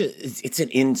 it's an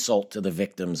insult to the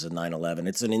victims of 9/11.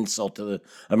 It's an insult to the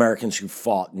Americans who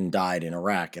fought and died in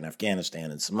Iraq and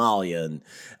Afghanistan and Somalia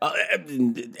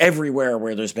and everywhere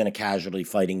where there's been a casualty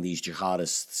fighting these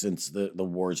jihadists since the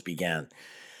wars began.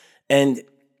 And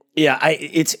yeah,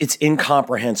 it's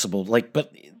incomprehensible.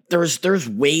 But there's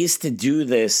ways to do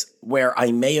this where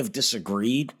I may have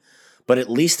disagreed, but at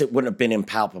least it wouldn't have been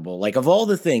impalpable. Like, of all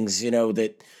the things,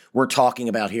 that we're talking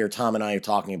about here, Tom and I are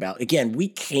talking about, again,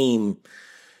 we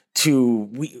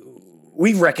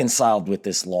reconciled with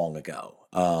this long ago,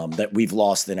 that we've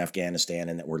lost in Afghanistan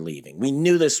and that we're leaving. We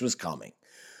knew this was coming.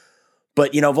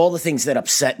 But, of all the things that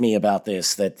upset me about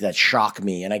this, that shock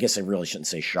me, and I guess I really shouldn't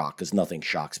say shock because nothing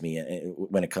shocks me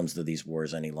when it comes to these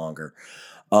wars any longer.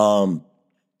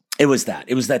 It was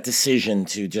that decision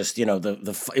to just,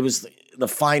 it was the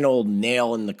final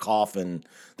nail in the coffin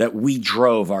that we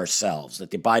drove ourselves, that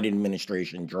the Biden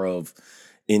administration drove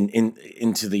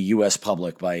into the U.S.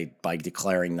 public by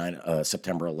declaring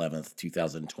September 11th,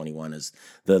 2021 as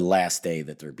the last day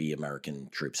that there'd be American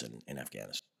troops in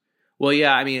Afghanistan. Well,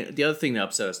 yeah, I mean, the other thing that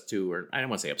upset us too, or I don't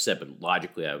want to say upset, but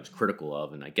logically I was critical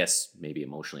of, and I guess maybe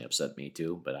emotionally upset me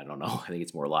too, but I don't know. I think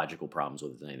it's more logical problems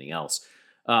with it than anything else.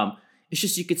 It's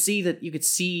just you could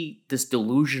see this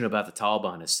delusion about the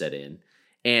Taliban has set in,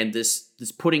 and this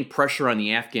putting pressure on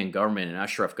the Afghan government and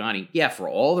Ashraf Ghani, for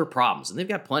all their problems, and they've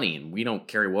got plenty, and we don't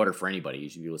carry water for anybody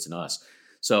if you listen to us.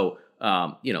 So,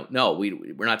 no,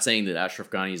 we're not saying that Ashraf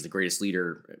Ghani is the greatest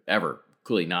leader ever.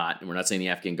 Clearly not. And we're not saying the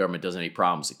Afghan government doesn't have any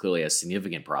problems. It clearly has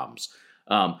significant problems.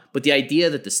 But the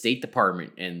idea that the State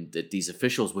Department and that these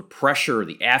officials would pressure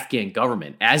the Afghan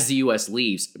government as the U.S.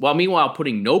 leaves, while meanwhile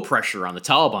putting no pressure on the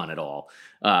Taliban at all,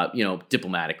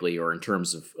 diplomatically or in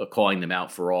terms of calling them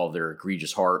out for all their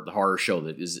egregious the horror show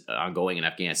that is ongoing in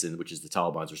Afghanistan, which is the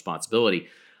Taliban's responsibility.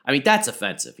 I mean, that's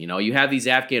offensive. You have these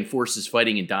Afghan forces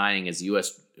fighting and dying as the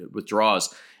U.S.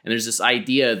 withdraws. And there's this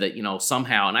idea that,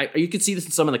 somehow, and you can see this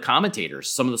in some of the commentators,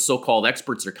 some of the so-called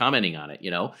experts are commenting on it,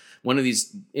 One of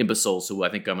these imbeciles who I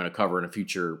think I'm going to cover in a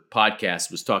future podcast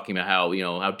was talking about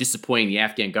how disappointing the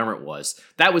Afghan government was.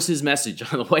 That was his message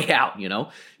on the way out,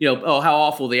 how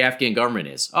awful the Afghan government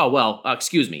is. Oh, well,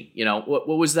 excuse me, what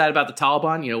was that about the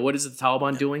Taliban? What is the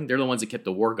Taliban doing? They're the ones that kept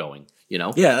the war going.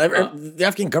 Yeah, the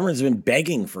Afghan government has been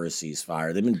begging for a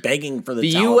ceasefire. They've been begging for the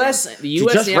U.S. to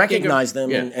just recognize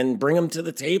them and bring them to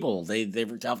the table. They've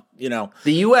the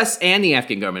U.S. and the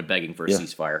Afghan government begging for a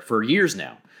ceasefire for years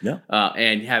now. Yeah,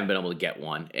 and haven't been able to get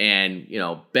one, and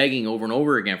begging over and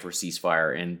over again for a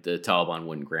ceasefire, and the Taliban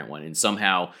wouldn't grant one, and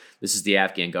somehow this is the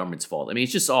Afghan government's fault. I mean,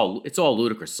 it's all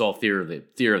ludicrous. It's all theory of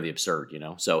the absurd.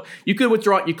 So you could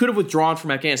have withdrawn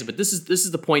from Afghanistan, but this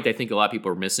is the point I think a lot of people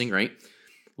are missing. Right?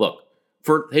 Look.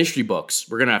 For history books,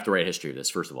 we're going to have to write a history of this,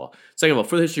 first of all. Second of all,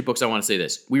 for the history books, I want to say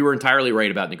this. We were entirely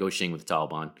right about negotiating with the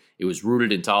Taliban. It was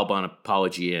rooted in Taliban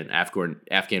apology and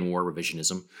Afghan war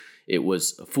revisionism. It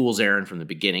was a fool's errand from the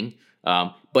beginning.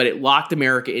 But it locked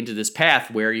America into this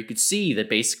path where you could see that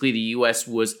basically the U.S.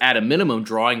 was, at a minimum,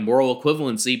 drawing moral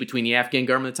equivalency between the Afghan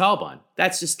government and the Taliban.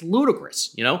 That's just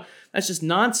ludicrous, That's just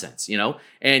nonsense,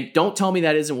 And don't tell me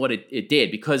that isn't what it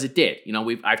did, because it did.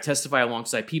 I've testified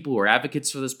alongside people who are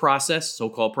advocates for this process,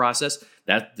 so-called process,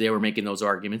 that they were making those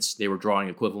arguments. They were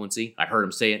drawing equivalency. I heard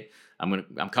them say it.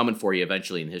 I'm coming for you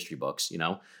eventually in the history books, You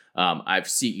can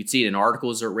see it in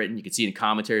articles that are written. You can see it in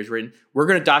commentaries written. We're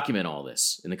going to document all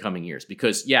this in the coming years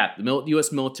because, the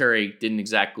U.S. military didn't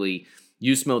exactly.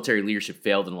 U.S. military leadership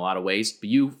failed in a lot of ways, but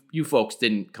you folks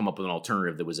didn't come up with an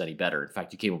alternative that was any better. In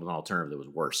fact, you came up with an alternative that was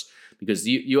worse because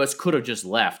the U.S. could have just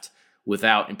left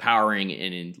without empowering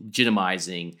and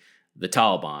legitimizing the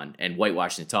Taliban and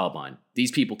whitewashing the Taliban.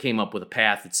 these people came up with a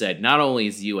path that said not only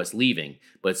is the U.S. leaving,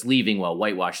 but it's leaving while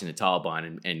whitewashing the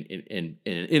Taliban and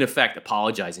in effect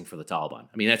apologizing for the Taliban.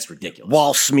 I mean, that's ridiculous.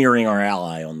 While smearing our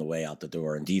ally on the way out the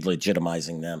door and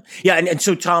delegitimizing them. Yeah, and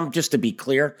so Tom, just to be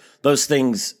clear, those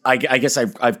things, I guess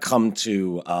I've come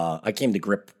to, I came to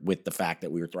grip with the fact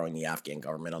that we were throwing the Afghan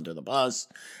government under the bus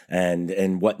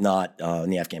and whatnot,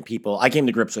 and the Afghan people. I came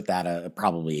to grips with that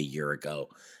probably a year ago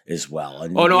as well.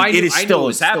 And it is still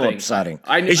upsetting.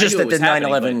 It's just that the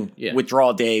 9/11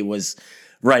 withdrawal day was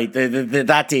right.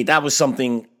 That date, that was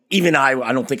something. Even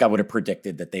I don't think I would have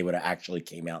predicted that they would have actually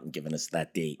came out and given us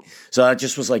that date. So that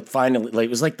just was like finally, like it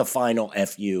was like the final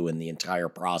FU in the entire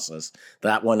process.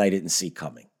 That one I didn't see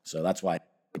coming. So that's why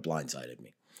it blindsided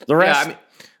me. The rest,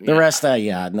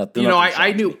 nothing.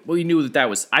 I knew. Well, you knew that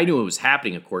was. I knew it was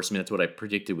happening. Of course, I mean that's what I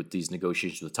predicted with these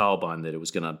negotiations with the Taliban, that it was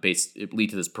going to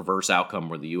lead to this perverse outcome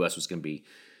where the U.S. was going to be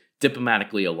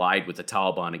diplomatically allied with the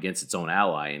Taliban against its own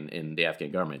ally in the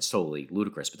Afghan government. It's totally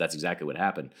ludicrous, but that's exactly what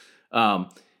happened. But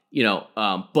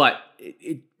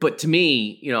to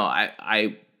me,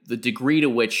 the degree to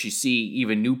which you see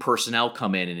even new personnel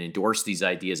come in and endorse these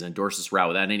ideas and endorse this route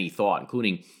without any thought,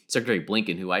 including Secretary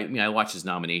Blinken, who I watched his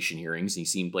nomination hearings, and he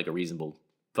seemed like a reasonable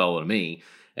fellow to me.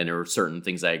 And there were certain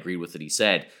things I agreed with that he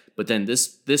said. But then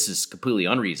this is completely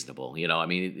unreasonable.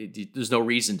 There's no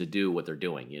reason to do what they're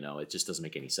doing. It just doesn't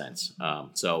make any sense.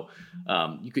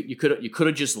 You could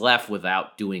have just left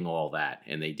without doing all that,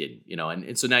 and they didn't.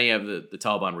 And so now you have the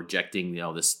Taliban rejecting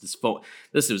this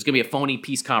was going to be a phony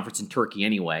peace conference in Turkey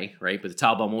anyway, right? But the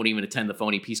Taliban won't even attend the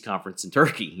phony peace conference in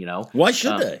Turkey. Why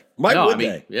should they? Why would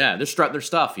they? Yeah, they're strutting their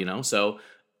stuff. So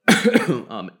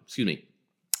excuse me.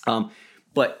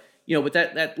 But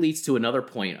that leads to another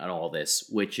point on all this,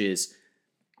 which is,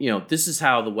 this is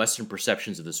how the Western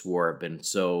perceptions of this war have been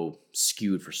so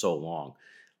skewed for so long.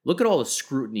 Look at all the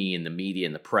scrutiny in the media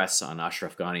and the press on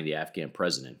Ashraf Ghani, the Afghan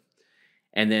president.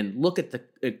 And then look at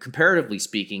comparatively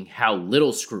speaking, how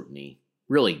little scrutiny,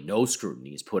 really no scrutiny,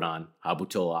 is put on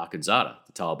Haibullah Akhundzada,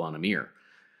 the Taliban emir.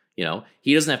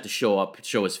 He doesn't have to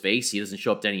show his face. He doesn't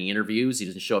show up to any interviews. He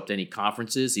doesn't show up to any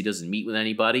conferences. He doesn't meet with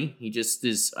anybody. He just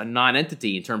is a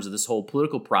non-entity in terms of this whole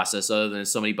political process, other than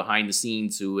somebody behind the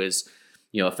scenes who is,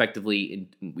 effectively,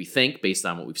 we think, based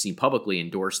on what we've seen publicly,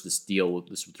 endorsed this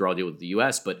withdrawal deal with the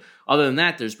U.S. But other than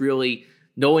that, there's really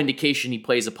no indication he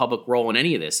plays a public role in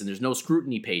any of this, and there's no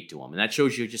scrutiny paid to him. And that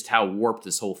shows you just how warped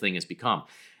this whole thing has become.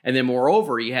 And then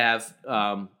moreover, you have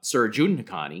Sir Judin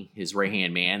Haqqani, his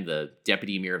right-hand man, the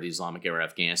deputy emir of the Islamic Emirates of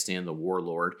Afghanistan, the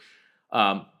warlord.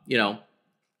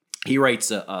 He writes,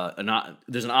 there's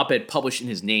an op-ed published in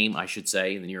his name, I should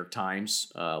say, in the New York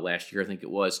Times last year, I think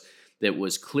it was, that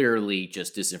was clearly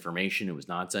just disinformation. It was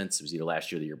nonsense. It was either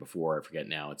last year or the year before. I forget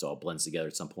now. It all blends together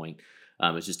at some point.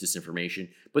 It's just disinformation.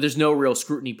 But there's no real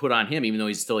scrutiny put on him, even though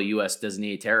he's still a U.S.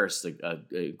 designated terrorist,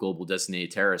 a global designated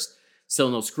terrorist. Still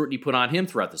no scrutiny put on him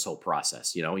throughout this whole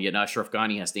process. Yet Ashraf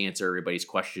Ghani has to answer everybody's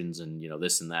questions and,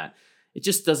 this and that. It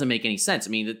just doesn't make any sense. I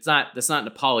mean, that's not an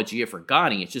apologia for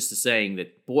Ghani. It's just saying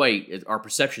that, boy, our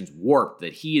perception's warped,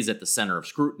 that he is at the center of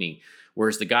scrutiny,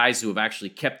 whereas the guys who have actually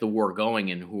kept the war going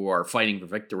and who are fighting for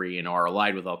victory and are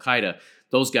allied with Al-Qaeda,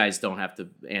 those guys don't have to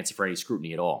answer for any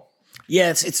scrutiny at all.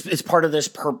 Yeah, it's part of this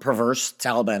perverse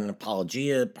Taliban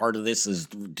apologia. Part of this is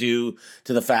due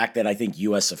to the fact that I think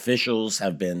U.S. officials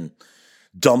have been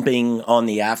dumping on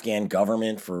the Afghan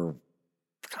government for,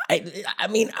 I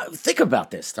mean, think about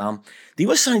this, Tom. The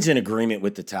U.S. signs an agreement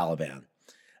with the Taliban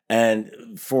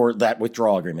and for that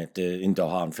withdrawal agreement in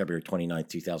Doha on February 29th,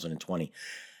 2020.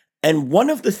 And one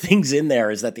of the things in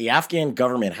there is that the Afghan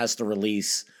government has to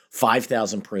release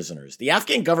 5,000 prisoners. The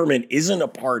Afghan government isn't a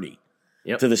party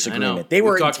to this agreement. They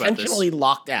were intentionally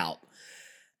locked out.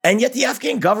 And yet the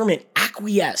Afghan government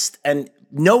acquiesced and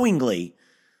knowingly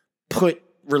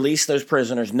released those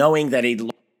prisoners, knowing that a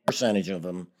large percentage of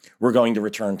them were going to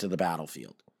return to the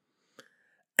battlefield.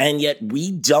 And yet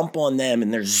we dump on them,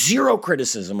 and there's zero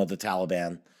criticism of the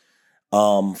Taliban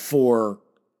for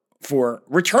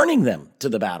returning them to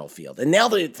the battlefield. And now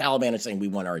the Taliban is saying we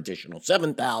want our additional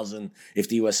 7,000 if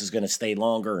the U.S. is going to stay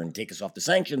longer and take us off the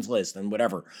sanctions list and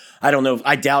whatever. I don't know.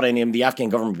 I doubt any of them. The Afghan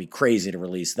government would be crazy to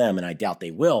release them, and I doubt they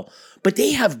will. But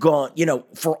they have gone,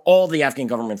 for all the Afghan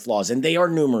government flaws, and they are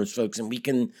numerous, folks, and we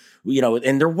can,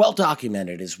 and they're well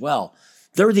documented as well.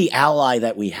 They're the ally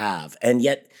that we have. And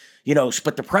yet,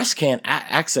 but the press can't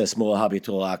access Mullah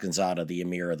Haibullah Akhundzada, the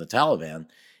emir of the Taliban.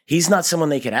 He's not someone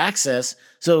they can access,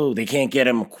 so they can't get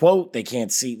him a quote. They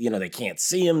can't see, they can't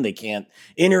see him. They can't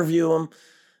interview him.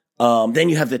 Then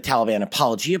you have the Taliban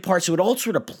apologia part. So it all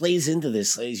sort of plays into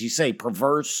this, as you say,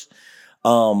 perverse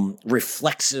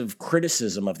reflexive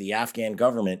criticism of the Afghan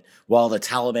government, while the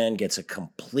Taliban gets a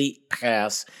complete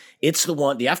pass.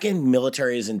 The Afghan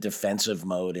military is in defensive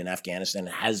mode in Afghanistan,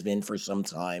 has been for some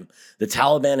time. The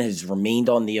Taliban has remained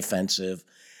on the offensive.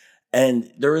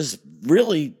 And there is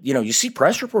really, you see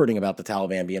press reporting about the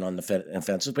Taliban being on the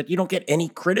offensive, but you don't get any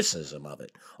criticism of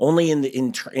it. Only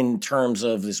in terms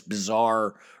of this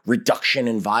bizarre reduction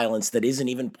in violence that isn't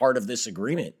even part of this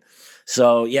agreement.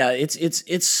 So yeah, it's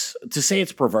to say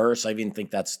it's perverse. I even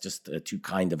think that's just too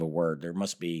kind of a word. There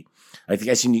must be, I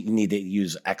guess you need to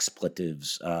use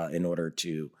expletives in order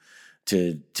to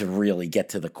really get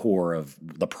to the core of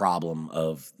the problem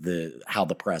of how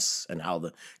the press and how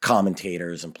the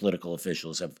commentators and political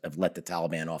officials have let the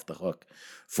Taliban off the hook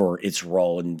for its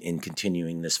role in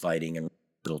continuing this fighting and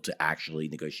to actually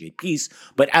negotiate peace.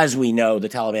 But as we know, the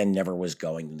Taliban never was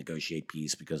going to negotiate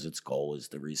peace because its goal is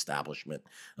the reestablishment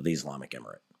of the Islamic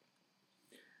Emirate.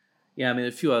 Yeah, I mean,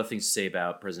 a few other things to say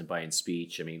about President Biden's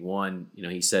speech. I mean, one,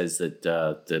 he says that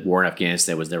the war in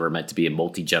Afghanistan was never meant to be a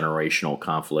multi-generational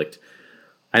conflict.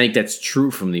 I think that's true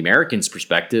from the Americans'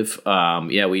 perspective.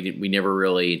 We never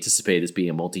really anticipated this being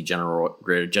a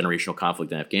multi-generational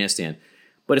conflict in Afghanistan.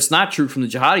 But it's not true from the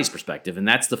jihadis' perspective, and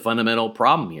that's the fundamental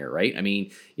problem here, right? I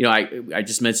mean, I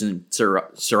just mentioned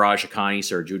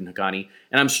Sirajuddin Haqqani,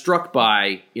 and I'm struck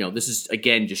by, this is,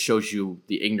 again, just shows you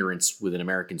the ignorance within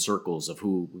American circles of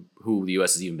who the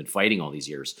U.S. has even been fighting all these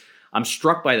years. I'm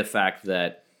struck by the fact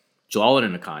that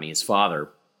Jalaluddin Haqqani, his father,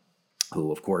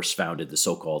 who, of course, founded the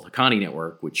so-called Haqqani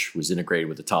Network, which was integrated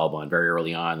with the Taliban very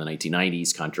early on in the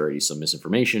 1990s, contrary to some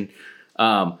misinformation.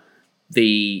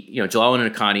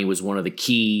 Jalaluddin Haqqani was one of the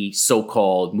key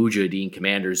so-called Mujahideen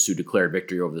commanders who declared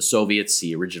victory over the Soviets.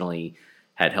 He originally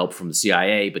had help from the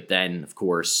CIA, but then, of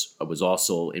course, was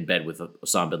also in bed with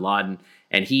Osama bin Laden.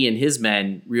 And he and his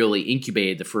men really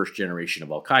incubated the first generation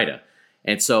of al-Qaeda.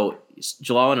 And so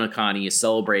Jalaluddin Haqqani is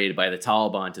celebrated by the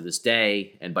Taliban to this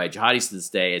day and by jihadis to this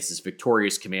day as this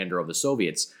victorious commander of the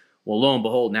Soviets. Well, lo and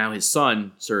behold, now his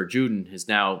son, Sirajuddin, is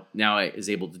now is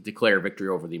able to declare victory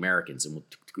over the Americans and will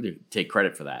take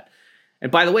credit for that.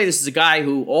 And by the way, this is a guy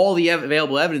who all the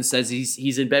available evidence says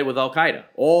he's in bed with al-Qaeda.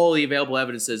 All the available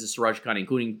evidence says it's Siraj Haqqani,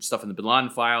 including stuff in the bin Laden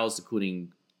files,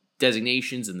 including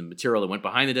designations and the material that went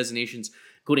behind the designations,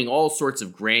 including all sorts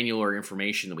of granular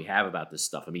information that we have about this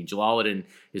stuff. I mean, Jalaluddin,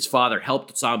 his father,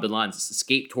 helped Osama bin Laden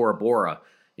escape Tora Bora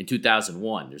in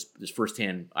 2001. There's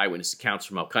firsthand eyewitness accounts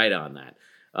from al-Qaeda on that.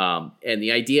 And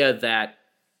the idea that,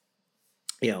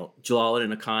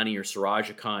 Jalaluddin Haqqani or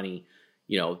Siraj Haqqani,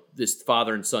 this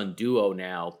father and son duo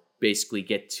now basically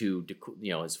get to,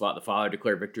 the father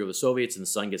declared victory over the Soviets and the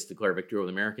son gets to declare victory over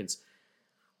the Americans.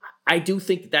 I do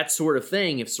think that sort of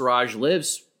thing, if Siraj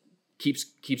lives,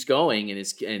 keeps going and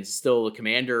is still the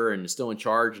commander and is still in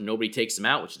charge and nobody takes him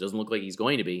out, which it doesn't look like he's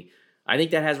going to be, I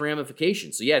think that has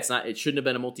ramifications. So yeah, it shouldn't have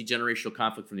been a multi-generational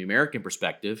conflict from the American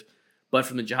perspective, but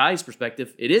from the jihadis'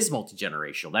 perspective, it is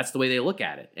multi-generational. That's the way they look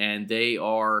at it. And they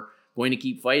are going to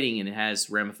keep fighting and it has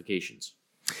ramifications.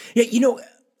 Yeah,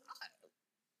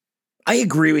 I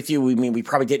agree with you. I mean, we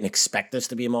probably didn't expect this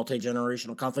to be a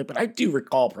multi-generational conflict, but I do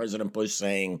recall President Bush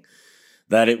saying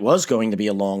that it was going to be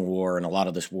a long war and a lot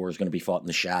of this war is going to be fought in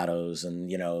the shadows.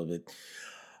 And,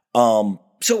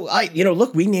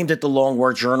 look, we named it the Long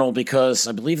War Journal because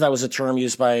I believe that was a term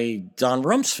used by Don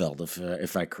Rumsfeld,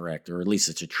 if I'm correct, or at least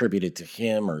it's attributed to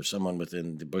him or someone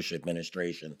within the Bush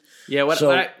administration. Yeah, what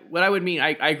I would mean,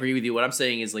 I agree with you. What I'm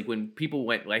saying is, like, when people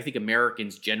went, I think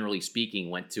Americans, generally speaking,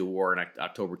 went to war in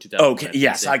October 2000. Okay,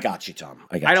 yes, I got you, Tom.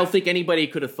 I don't think anybody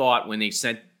could have thought when they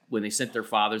sent their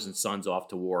fathers and sons off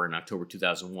to war in October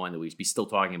 2001 that we'd be still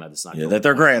talking about this. Yeah, that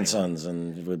their grandsons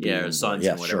and would be sons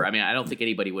and whatever. Sure. I mean, I don't think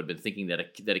anybody would have been thinking that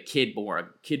a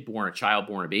child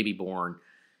born, a baby born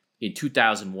in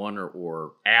 2001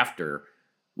 or after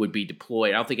would be deployed.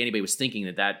 I don't think anybody was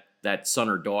thinking that son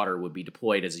or daughter would be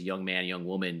deployed as a young man, young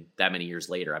woman that many years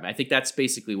later. I mean, I think that's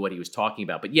basically what he was talking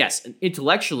about. But yes,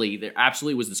 intellectually, there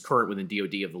absolutely was this current within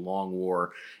DOD of the long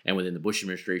war and within the Bush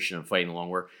administration of fighting the long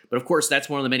war. But of course, that's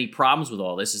one of the many problems with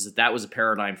all this is that was a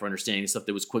paradigm for understanding stuff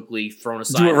that was quickly thrown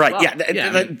aside. Right.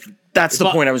 Well. That's the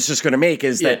point I was just going to make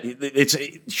is that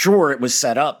it was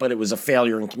set up, but it was a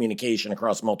failure in communication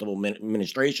across multiple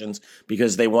administrations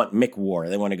because they want Mick war.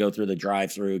 They want to go through the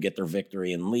drive-through, get their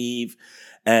victory and leave.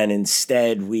 And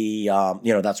instead we,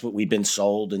 that's what we've been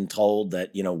sold and told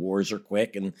that, wars are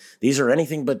quick and these are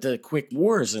anything but the quick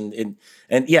wars. And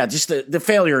just the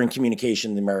failure in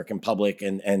communication in the American public.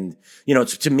 And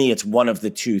to me, it's one of the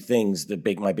two things,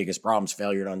 my biggest problems,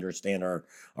 failure to understand our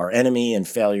enemy and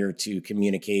failure to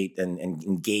communicate and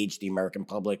engage the American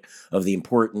public of the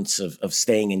importance of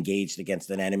staying engaged against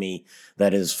an enemy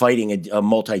that is fighting a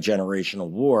multi-generational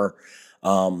war.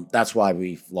 That's why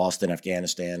we've lost in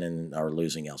Afghanistan and are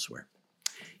losing elsewhere.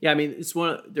 Yeah, I mean,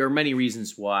 there are many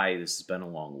reasons why this has been a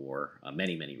long war,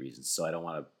 many, many reasons. So I don't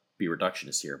want to be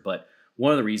reductionist here. But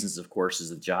one of the reasons, of course, is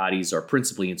that jihadis are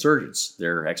principally insurgents.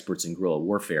 They're experts in guerrilla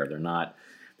warfare.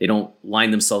 They don't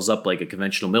line themselves up like a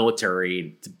conventional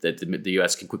military that the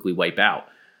U.S. can quickly wipe out.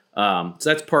 So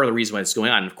that's part of the reason why it's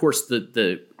going on. And of course,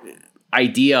 the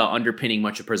idea underpinning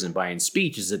much of President Biden's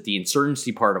speech is that the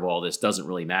insurgency part of all this doesn't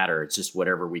really matter. It's just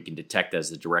whatever we can detect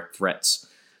as the direct threats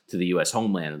to the U.S.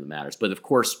 homeland that matters. But of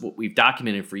course, what we've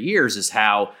documented for years is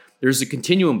how there's a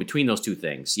continuum between those two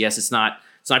things. Yes, it's not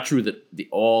true that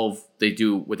what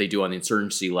they do on the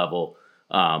insurgency level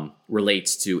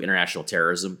relates to international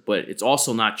terrorism, but it's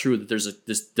also not true that there's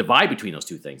this divide between those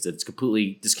two things, that it's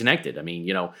completely disconnected. I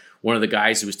mean, one of the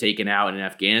guys who was taken out in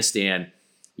Afghanistan,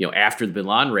 after the bin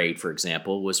Laden raid, for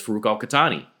example, was Farouk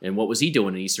al-Qahtani. And what was he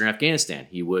doing in eastern Afghanistan?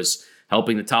 He was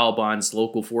helping the Taliban's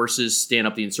local forces stand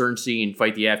up the insurgency and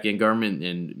fight the Afghan government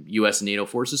and U.S. and NATO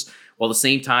forces, while at the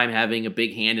same time having a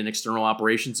big hand in external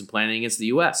operations and planning against the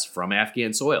U.S. from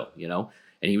Afghan soil, And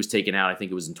he was taken out, I think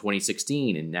it was in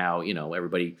 2016, and now,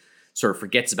 everybody sort of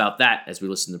forgets about that as we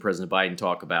listen to President Biden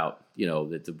talk about,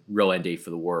 that the real end date for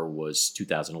the war was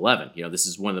 2011. This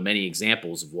is one of the many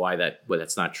examples of why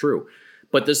that's not true.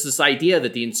 But there's this idea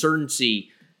that the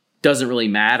insurgency doesn't really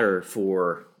matter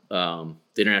for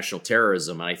the international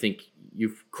terrorism. And I think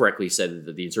you've correctly said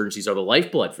that the insurgencies are the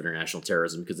lifeblood for international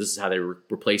terrorism, because this is how they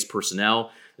replace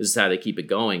personnel. This is how they keep it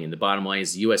going. And the bottom line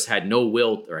is the U.S. had no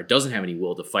will, or it doesn't have any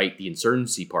will, to fight the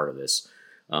insurgency part of this.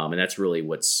 And that's really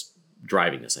what's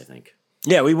driving this, I think.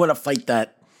 Yeah, we want to fight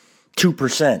that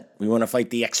 2%. We want to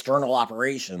fight the external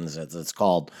operations, as it's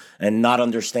called, and not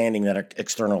understanding that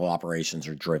external operations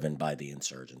are driven by the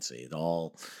insurgency. It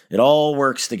all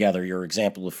works together. Your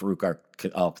example of Farouk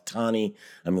al-Qahtani,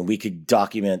 I mean, we could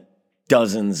document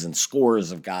dozens and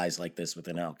scores of guys like this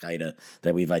within al-Qaeda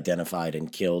that we've identified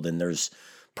and killed, and there's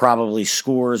probably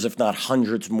scores, if not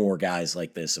hundreds more guys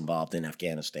like this involved in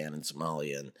Afghanistan and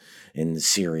Somalia and in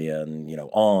Syria and,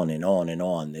 on and on and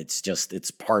on.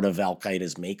 It's part of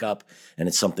Al-Qaeda's makeup, and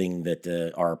it's something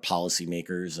that our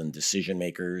policymakers and decision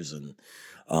makers and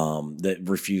that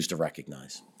refuse to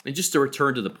recognize. And just to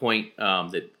return to the point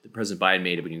that President Biden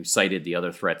made when he cited the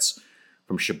other threats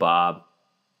from Shabab,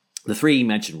 the three he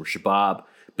mentioned were Shabab,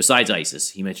 besides ISIS.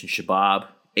 He mentioned Shabab,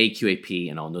 AQAP,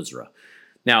 and al-Nusra.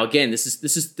 Now, again, this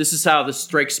is how this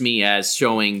strikes me as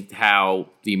showing how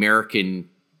the American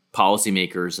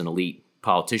policymakers and elite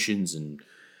politicians and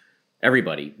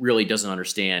everybody really doesn't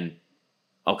understand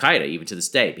al-Qaeda even to this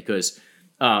day. Because,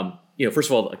 first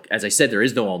of all, as I said, there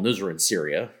is no al-Nusra in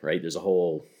Syria, right? There's a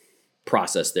whole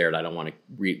process there that I don't want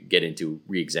to get into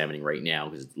re-examining right now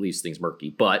because it leaves things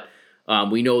murky. But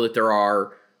we know that there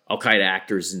are al-Qaeda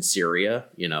actors in Syria.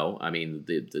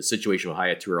 The situation with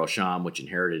Hayat al-Sham, which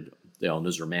inherited the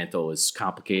al-Nusra mantle, is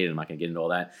complicated. I'm not going to get into all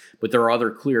that. But there are other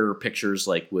clearer pictures,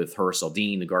 like with Haras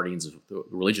al-Din, the Guardians of the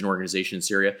Religion organization in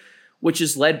Syria, which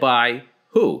is led by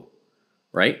who?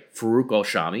 Right? Farouk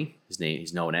al-Shami,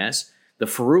 he's known as. The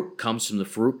Farouk comes from the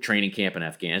Farouk training camp in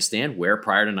Afghanistan, where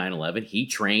prior to 9/11, he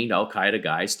trained al-Qaeda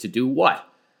guys to do what?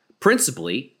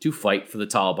 Principally to fight for the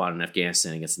Taliban in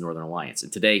Afghanistan against the Northern Alliance.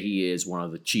 And today he is one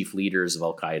of the chief leaders of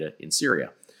al-Qaeda in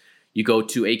Syria. You go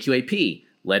to AQAP,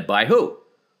 led by who?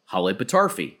 Khalid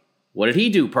Batarfi. What did he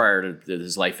do prior to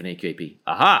his life in AQAP?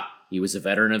 He was a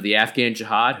veteran of the Afghan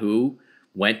Jihad who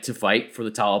went to fight for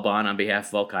the Taliban on behalf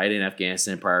of al-Qaeda in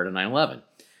Afghanistan prior to 9/11.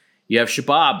 You have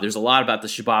Shabab. There's a lot about the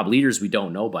Shabab leaders we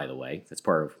don't know, by the way.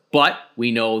 But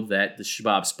we know that the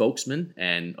Shabab spokesman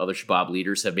and other Shabab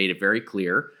leaders have made it very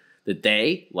clear that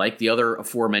they, like the other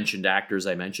aforementioned actors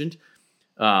I mentioned,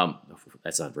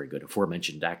 that's not very good.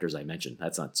 Aforementioned actors I mentioned.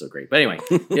 That's not so great. But anyway,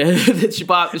 the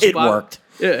Shabab, it worked.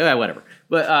 Yeah, whatever.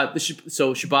 But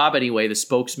so Shabab, anyway, the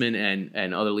spokesman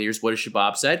and other leaders, what has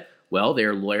Shabab said? Well,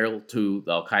 they're loyal to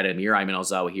the al-Qaeda emir, Ayman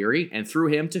al-Zawahiri, and through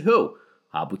him to who?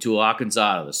 Abu'l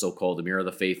Akhundzada, the so-called emir of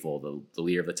the faithful, the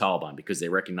leader of the Taliban, because they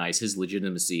recognize his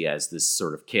legitimacy as this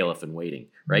sort of caliph in waiting,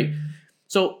 right?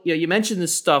 So, you mentioned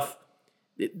this stuff.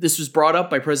 This was brought up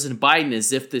by President Biden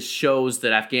as if this shows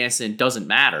that Afghanistan doesn't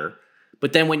matter.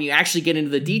 But then when you actually get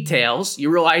into the details, you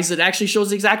realize it actually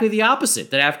shows exactly the opposite,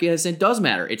 that Afghanistan does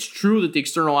matter. It's true that the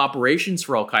external operations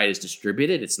for al-Qaeda is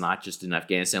distributed. It's not just in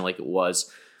Afghanistan like it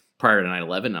was prior to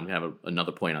 9/11. I'm going to have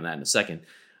another point on that in a second.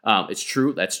 It's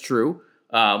true. That's true.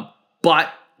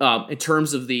 But in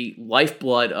terms of the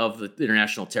lifeblood of the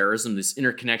international terrorism, this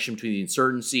interconnection between the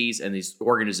insurgencies and this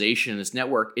organization, this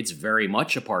network, it's very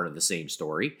much a part of the same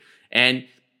story. And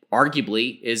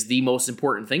arguably is the most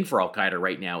important thing for Al-Qaeda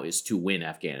right now is to win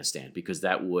Afghanistan, because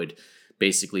that would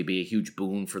basically be a huge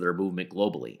boon for their movement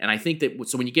globally. And I think that,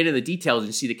 so when you get into the details and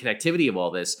you see the connectivity of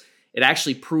all this, it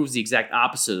actually proves the exact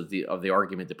opposite of the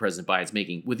argument that President Biden's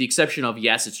making, with the exception of,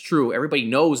 yes, it's true, everybody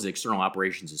knows that external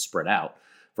operations is spread out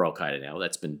for Al-Qaeda now.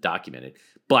 That's been documented.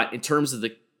 But in terms of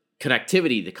the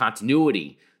connectivity, the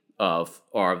continuity of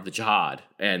the jihad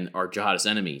and our jihadist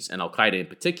enemies, and Al-Qaeda in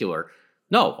particular,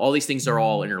 no, all these things are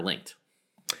all interlinked.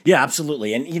 Yeah,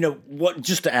 absolutely. And, what?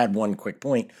 Just to add one quick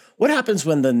point, what happens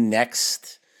when the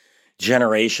next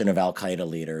generation of Al-Qaeda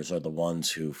leaders are the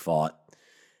ones who fought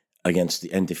against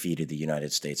and defeated the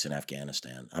United States in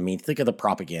Afghanistan? I mean, think of the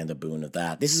propaganda boon of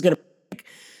that. These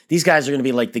guys are going to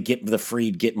be like the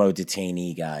freed Gitmo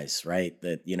detainee guys, right?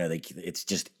 That, it's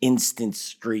just instant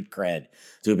street cred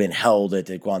to have been held at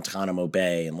Guantanamo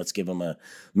Bay, and let's give them a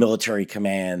military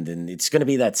command. And it's going to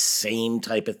be that same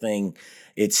type of thing.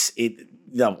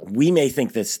 We may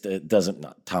think this doesn't,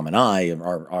 not Tom and I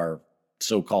are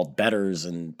so-called betters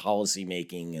in policy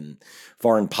making and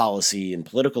foreign policy and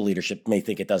political leadership may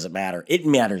think it doesn't matter. It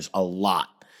matters a lot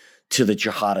to the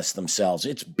jihadists themselves.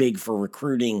 It's big for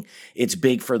recruiting. It's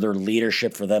big for their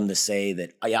leadership, for them to say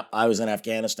that, yep, I was in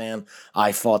Afghanistan.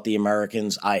 I fought the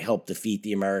Americans. I helped defeat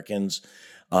the Americans.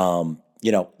 Where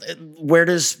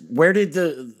did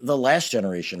the last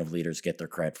generation of leaders get their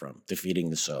cred from? Defeating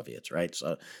the Soviets, right?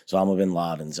 So Osama bin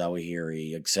Laden,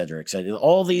 Zawahiri, et cetera, et cetera.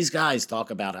 All these guys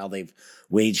talk about how they've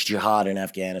waged jihad in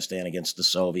Afghanistan against the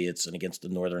Soviets and against the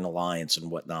Northern Alliance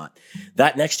and whatnot.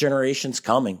 That next generation's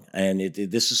coming, and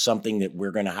this is something that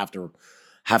we're going to have to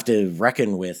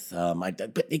reckon with.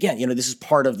 But again, this is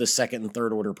part of the second and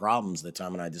third order problems that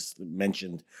Tom and I just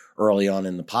mentioned early on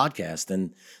in the podcast.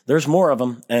 And there's more of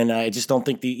them. And I just don't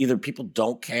think either people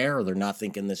don't care or they're not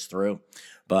thinking this through.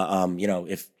 But,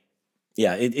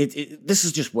 this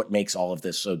is just what makes all of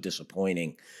this so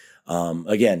disappointing.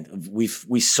 Again, we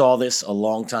saw this a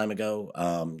long time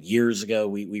ago, years ago.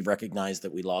 We recognized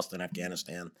that we lost in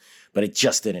Afghanistan, but it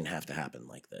just didn't have to happen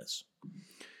like this.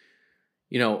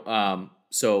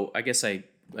 So I guess I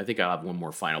think I'll have one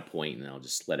more final point, and I'll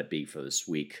just let it be for this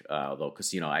week.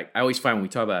 Because I always find when we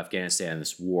talk about Afghanistan and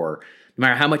this war, no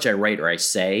matter how much I write or I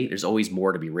say, there's always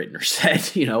more to be written or said.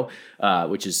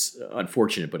 Which is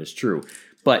unfortunate, but it's true.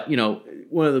 But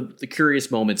one of the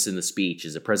curious moments in the speech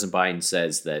is that President Biden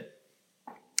says that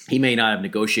he may not have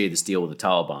negotiated this deal with the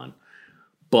Taliban,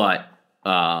 but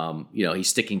he's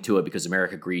sticking to it because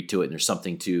America agreed to it, and there's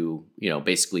something to,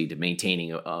 basically to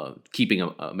maintaining, keeping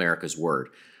America's word.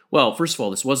 Well, first of all,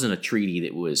 this wasn't a treaty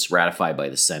that was ratified by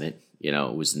the Senate.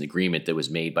 It was an agreement that was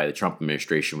made by the Trump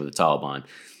administration with the Taliban.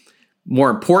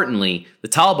 More importantly, the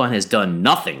Taliban has done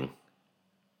nothing,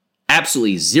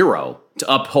 absolutely zero,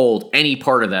 to uphold any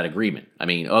part of that agreement. I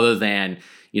mean, other than,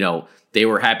 they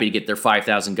were happy to get their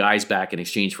 5,000 guys back in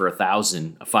exchange for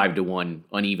 1,000, a 5-to-1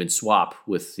 uneven swap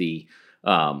with the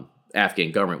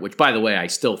Afghan government, which, by the way, I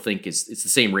still think it's the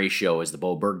same ratio as the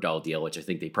Bo Bergdahl deal, which I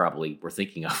think they probably were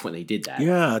thinking of when they did that.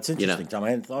 Yeah, it's interesting, Tom.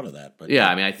 I hadn't thought of that. But yeah,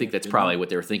 I mean, I think that's probably what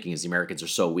they were thinking, is the Americans are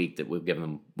so weak that we'll give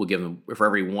them for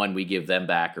every one we give them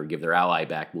back or give their ally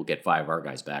back, we'll get 5 of our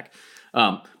guys back.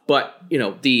 But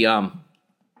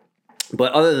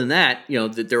other than that,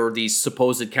 that there were these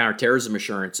supposed counterterrorism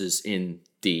assurances in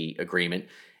the agreement,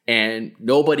 and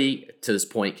nobody to this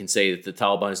point can say that the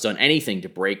Taliban has done anything to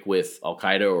break with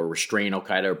Al-Qaeda or restrain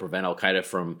Al-Qaeda or prevent Al-Qaeda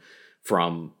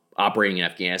from operating in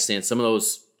Afghanistan. Some of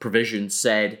those provisions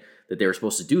said that they were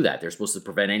supposed to do that. They're supposed to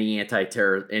prevent any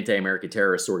anti-American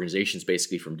terrorist organizations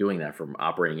basically from doing that, from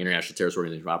operating, international terrorist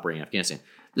organizations from operating in Afghanistan.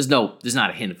 There's not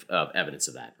a hint of evidence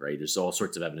of that, right? There's all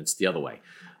sorts of evidence the other way.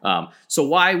 So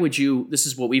why would you, this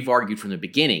is what we've argued from the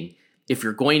beginning, if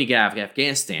you're going to get out of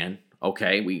Afghanistan,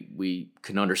 okay, we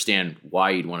can understand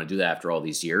why you'd want to do that after all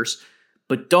these years,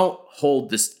 but don't hold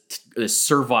this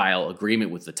servile agreement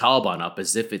with the Taliban up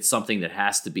as if it's something that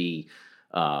has to be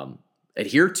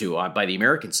adhered to by the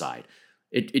American side.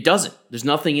 It doesn't. There's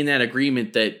nothing in that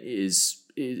agreement that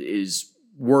is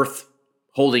worth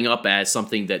holding up as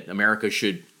something that America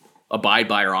should abide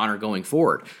by or honor going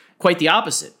forward. Quite the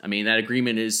opposite. I mean, that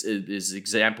agreement is an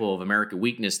example of American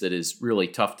weakness that is really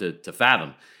tough to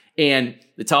fathom. And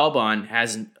the Taliban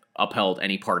hasn't upheld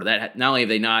any part of that. Not only have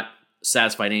they not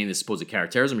satisfied any of the supposed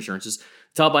counterterrorism assurances,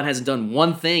 the Taliban hasn't done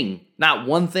not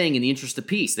one thing in the interest of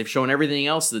peace. They've shown everything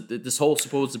else that this whole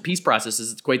supposed peace process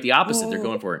is quite the opposite. They're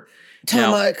going for it.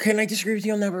 Tom, Now, can I disagree with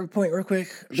you on that point real quick?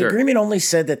 The sure. agreement only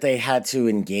said that they had to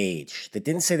engage. It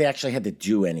didn't say they actually had to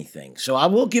do anything. So I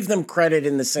will give them credit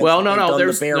in the sense Well, that they've done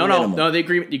the bare minimum.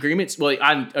 The agreements. Well,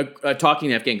 I'm talking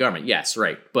the Afghan government. Yes,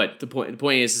 right. But the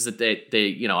point is that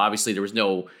they obviously there was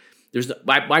no.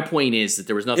 My point is that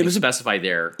there was nothing specified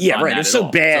there. Yeah, right. It was so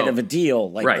bad So, of a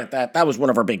deal, like right. that was one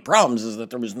of our big problems, is that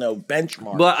there was no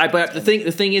benchmark. But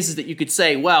the thing is that you could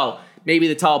say, well, maybe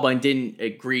the Taliban didn't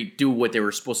do what they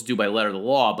were supposed to do by letter of the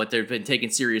law, but they've been taking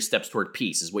serious steps toward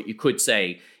peace, is what you could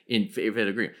say in favor of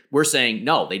the agreement. We're saying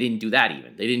no, they didn't do that.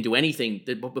 Even they didn't do anything.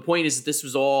 The point is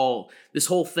that this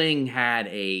whole thing had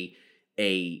a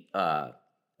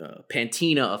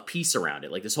patina of peace around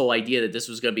it. Like this whole idea that this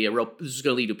was going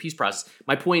to lead to a peace process.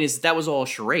 My point is that was all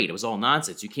charade. It was all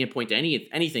nonsense. You can't point to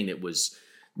anything that was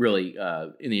really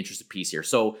in the interest of peace here.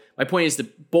 So my point is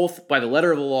that both by the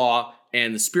letter of the law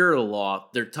and the spirit of the law,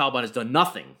 the Taliban has done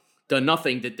nothing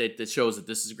that shows that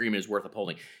this agreement is worth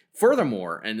upholding.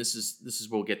 Furthermore, and this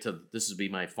will be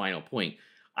my final point.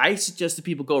 I suggest that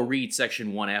people go read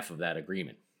Section 1F of that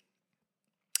agreement.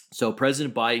 So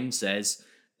President Biden says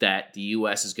that the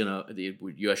U.S.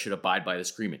 should abide by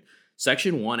this agreement.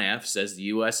 Section 1F says the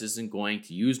U.S. isn't going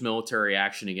to use military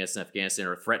action against Afghanistan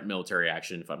or threaten military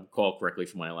action, if I recall correctly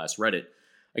from when I last read it,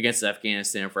 against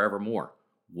Afghanistan forevermore.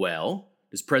 Well,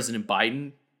 does President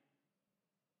Biden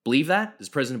believe that? Does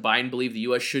President Biden believe the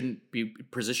U.S. shouldn't be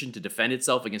positioned to defend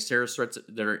itself against terrorist threats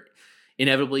that are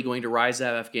inevitably going to rise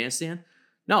out of Afghanistan?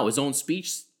 No, his own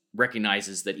speech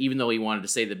recognizes that even though he wanted to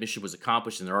say the mission was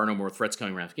accomplished and there are no more threats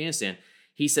coming around Afghanistan,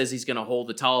 he says he's going to hold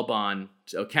the Taliban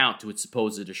to account to its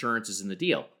supposed assurances in the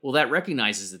deal. Well, that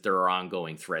recognizes that there are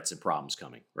ongoing threats and problems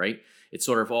coming, right? It's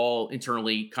sort of all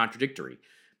internally contradictory.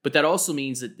 But that also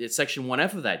means that it's Section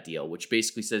 1F of that deal, which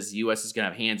basically says the U.S. is going to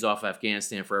have hands off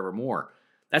Afghanistan forevermore.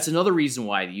 That's another reason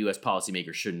why the U.S.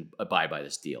 policymakers shouldn't abide by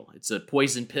this deal. It's a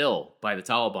poison pill by the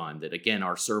Taliban that, again,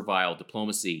 our servile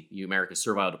diplomacy, America's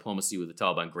servile diplomacy with the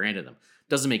Taliban granted them.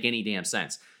 Doesn't make any damn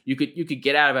sense. You could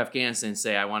get out of Afghanistan and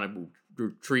say, I want to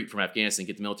retreat from Afghanistan,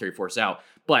 get the military force out,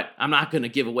 but I'm not going to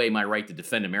give away my right to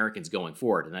defend Americans going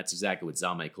forward. And that's exactly what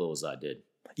Zalmay Khalilzad did.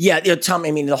 Yeah, Tom,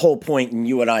 I mean, the whole point, and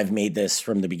you and I have made this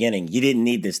from the beginning, you didn't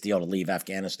need this deal to leave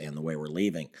Afghanistan the way we're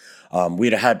leaving.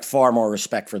 We'd have had far more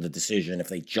respect for the decision if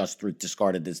they just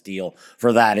discarded this deal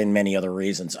for that and many other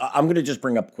reasons. I'm going to just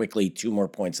bring up quickly two more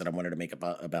points that I wanted to make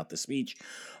about the speech.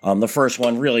 The first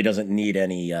one really doesn't need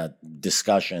any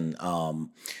discussion,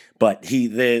 but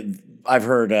I've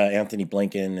heard Anthony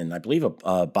Blinken, and I believe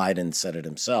Biden said it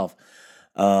himself,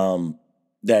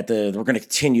 that we're going to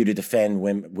continue to defend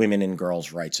women and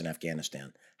girls' rights in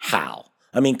Afghanistan. How?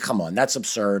 I mean, come on, that's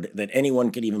absurd that anyone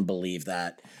could even believe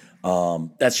that.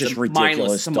 That's just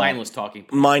ridiculous. It's a mindless talking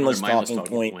point. Mindless talking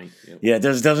point. Yep. Yeah,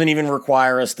 doesn't even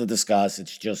require us to discuss.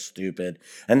 It's just stupid.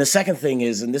 And the second thing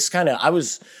is, and this kind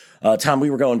of, Tom, we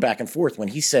were going back and forth when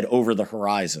he said over the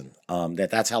horizon,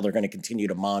 that's how they're going to continue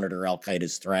to monitor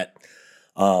al-Qaeda's threat.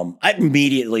 It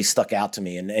immediately stuck out to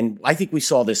me. And I think we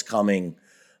saw this coming.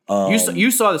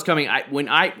 You saw this coming. When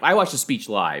I watched the speech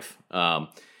live,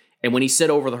 and when he said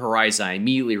over the horizon, I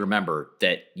immediately remember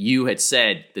that you had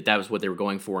said that was what they were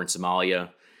going for in Somalia,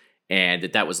 and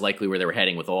that was likely where they were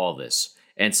heading with all of this.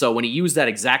 And so when he used that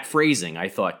exact phrasing, I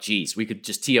thought, geez, we could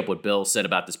just tee up what Bill said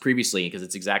about this previously, because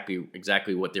it's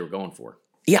exactly what they were going for.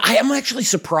 Yeah, I am actually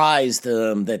surprised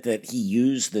that he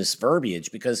used this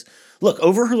verbiage because, look,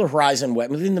 over the horizon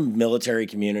weapons within the military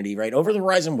community, right? Over the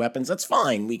horizon weapons, that's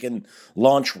fine. We can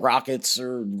launch rockets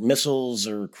or missiles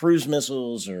or cruise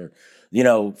missiles or,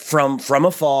 from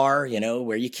afar,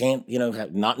 where you can't,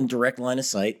 not in direct line of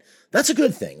sight. That's a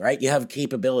good thing, right? You have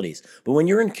capabilities. But when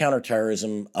you're in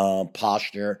counterterrorism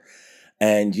posture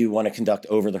and you want to conduct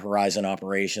over the horizon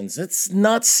operations, it's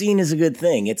not seen as a good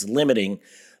thing. It's limiting.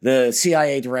 The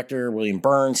CIA director, William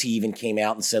Burns, he even came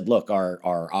out and said, look,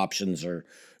 our options are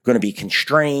going to be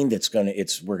constrained.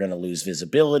 We're going to lose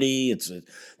visibility.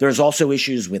 There's also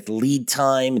issues with lead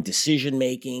time and decision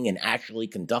making and actually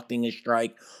conducting a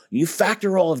strike. You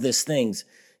factor all of these things,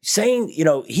 saying,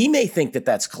 he may think that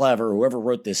that's clever. Whoever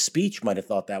wrote this speech might have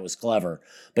thought that was clever,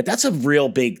 but that's a real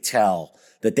big tell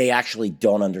that they actually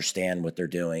don't understand what they're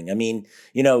doing. I mean,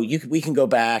 we can go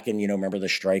back and, remember the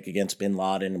strike against bin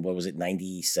Laden, what was it,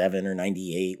 97 or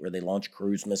 98, where they launched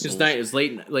cruise missiles? It was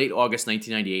late August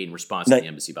 1998 in response to the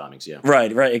embassy bombings, yeah.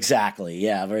 Right, exactly,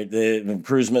 yeah. Right, the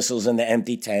cruise missiles and the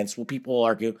empty tents. Well, people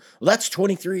argue, well, that's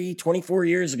 24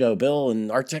 years ago, Bill,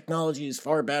 and our technology is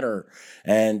far better.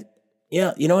 And,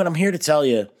 yeah, you know what, I'm here to tell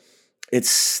you,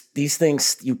 it's these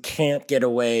things, you can't get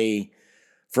away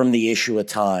from the issue of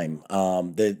time.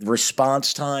 The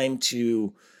response time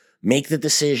to make the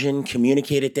decision,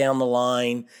 communicate it down the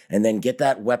line, and then get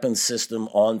that weapon system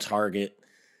on target,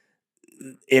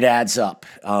 it adds up.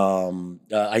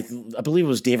 I believe it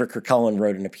was David Kirkellen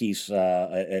wrote in a piece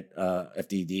at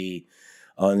FDD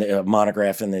on a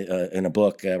monograph in a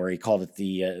book where he called it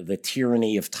the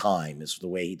tyranny of time is the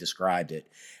way he described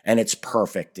it, and it's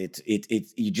perfect.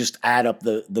 You just add up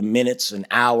the minutes and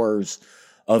hours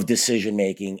of decision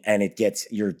making, and it gets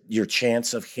your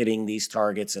chance of hitting these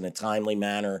targets in a timely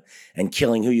manner and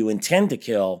killing who you intend to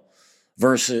kill,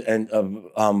 versus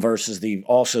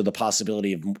the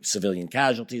possibility of civilian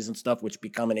casualties and stuff, which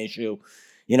become an issue.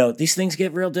 These things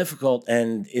get real difficult,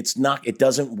 and it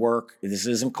doesn't work. This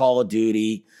isn't Call of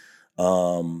Duty,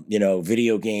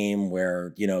 video game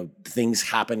where, things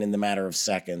happen in the matter of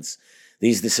seconds.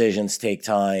 These decisions take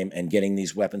time, and getting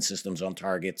these weapon systems on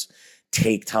targets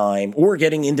take time, or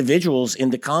getting individuals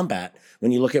into combat.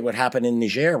 When you look at what happened in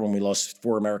Niger when we lost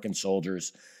 4 American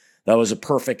soldiers, that was a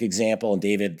perfect example, and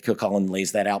David Kirkellen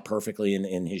lays that out perfectly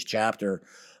in his chapter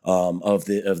of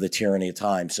the tyranny of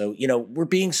time. So, we're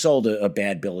being sold a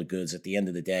bad bill of goods at the end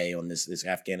of the day on this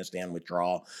Afghanistan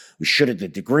withdrawal.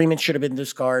 The agreement should have been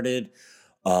discarded.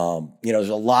 There's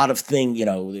a lot of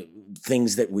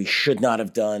things that we should not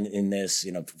have done in this,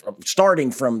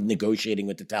 starting from negotiating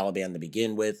with the Taliban to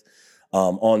begin with,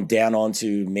 on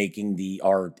to making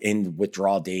our end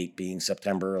withdrawal date being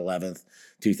September 11th,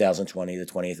 2020, the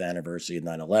 20th anniversary of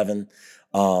 9/11.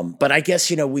 But I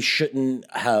guess, we shouldn't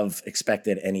have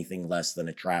expected anything less than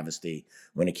a travesty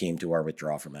when it came to our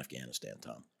withdrawal from Afghanistan,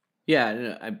 Tom.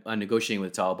 Yeah, I'm negotiating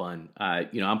with the Taliban.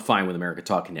 I'm fine with America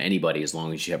talking to anybody as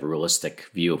long as you have a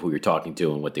realistic view of who you're talking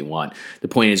to and what they want. The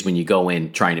point is, when you go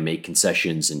in trying to make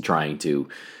concessions and trying to,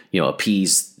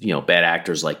 appease, bad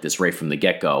actors like this right from the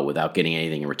get-go without getting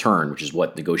anything in return, which is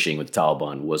what negotiating with the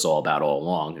Taliban was all about all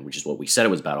along, and which is what we said it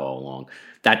was about all along,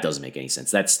 that doesn't make any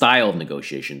sense. That style of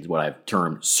negotiation, what I've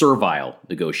termed servile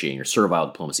negotiating or servile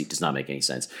diplomacy, does not make any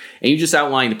sense. And you just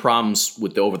outlined the problems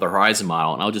with the over-the-horizon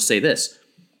model, and I'll just say this.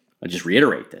 I'll just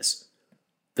reiterate this.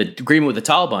 The agreement with the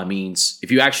Taliban means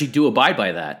if you actually do abide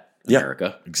by that,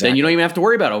 America, exactly, then you don't even have to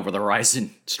worry about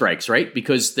over-the-horizon strikes, right?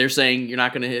 Because they're saying you're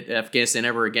not going to hit Afghanistan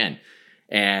ever again.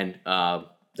 And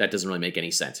that doesn't really make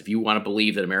any sense. If you want to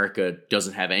believe that America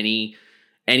doesn't have any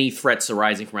threats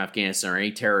arising from Afghanistan or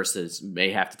any terrorists that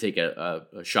may have to take a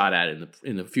shot at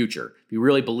in the future, if you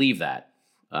really believe that,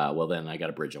 well, then I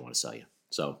got a bridge I want to sell you.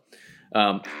 So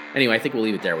anyway, I think we'll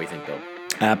leave it there. What do you think, Bill?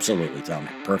 Absolutely, Tom.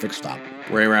 Perfect stop.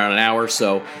 We're around an hour,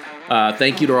 so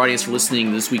thank you to our audience for listening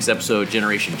to this week's episode of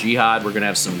Generation Jihad. We're going to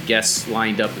have some guests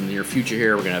lined up in the near future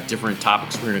here. We're going to have different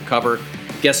topics we're going to cover.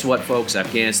 Guess what, folks?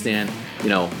 Afghanistan,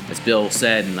 as Bill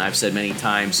said and I've said many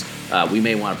times, we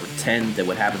may want to pretend that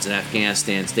what happens in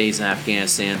Afghanistan stays in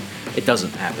Afghanistan. It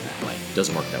doesn't happen that way. It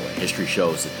doesn't work that way. History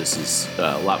shows that this is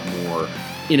a lot more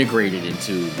integrated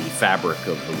into the fabric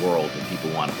of the world than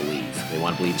people want to believe. They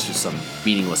want to believe it's just some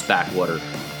meaningless backwater.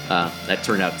 That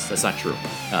turned out that's not true.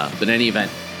 But in any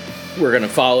event, we're going to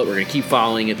follow it. We're going to keep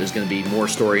following it. There's going to be more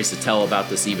stories to tell about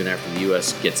this even after the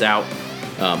U.S. gets out.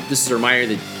 This is a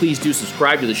reminder that please do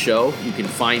subscribe to the show. You can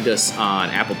find us on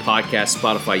Apple Podcasts,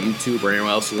 Spotify, YouTube, or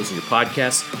anywhere else you listen to your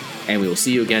podcasts. And we will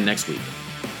see you again next week.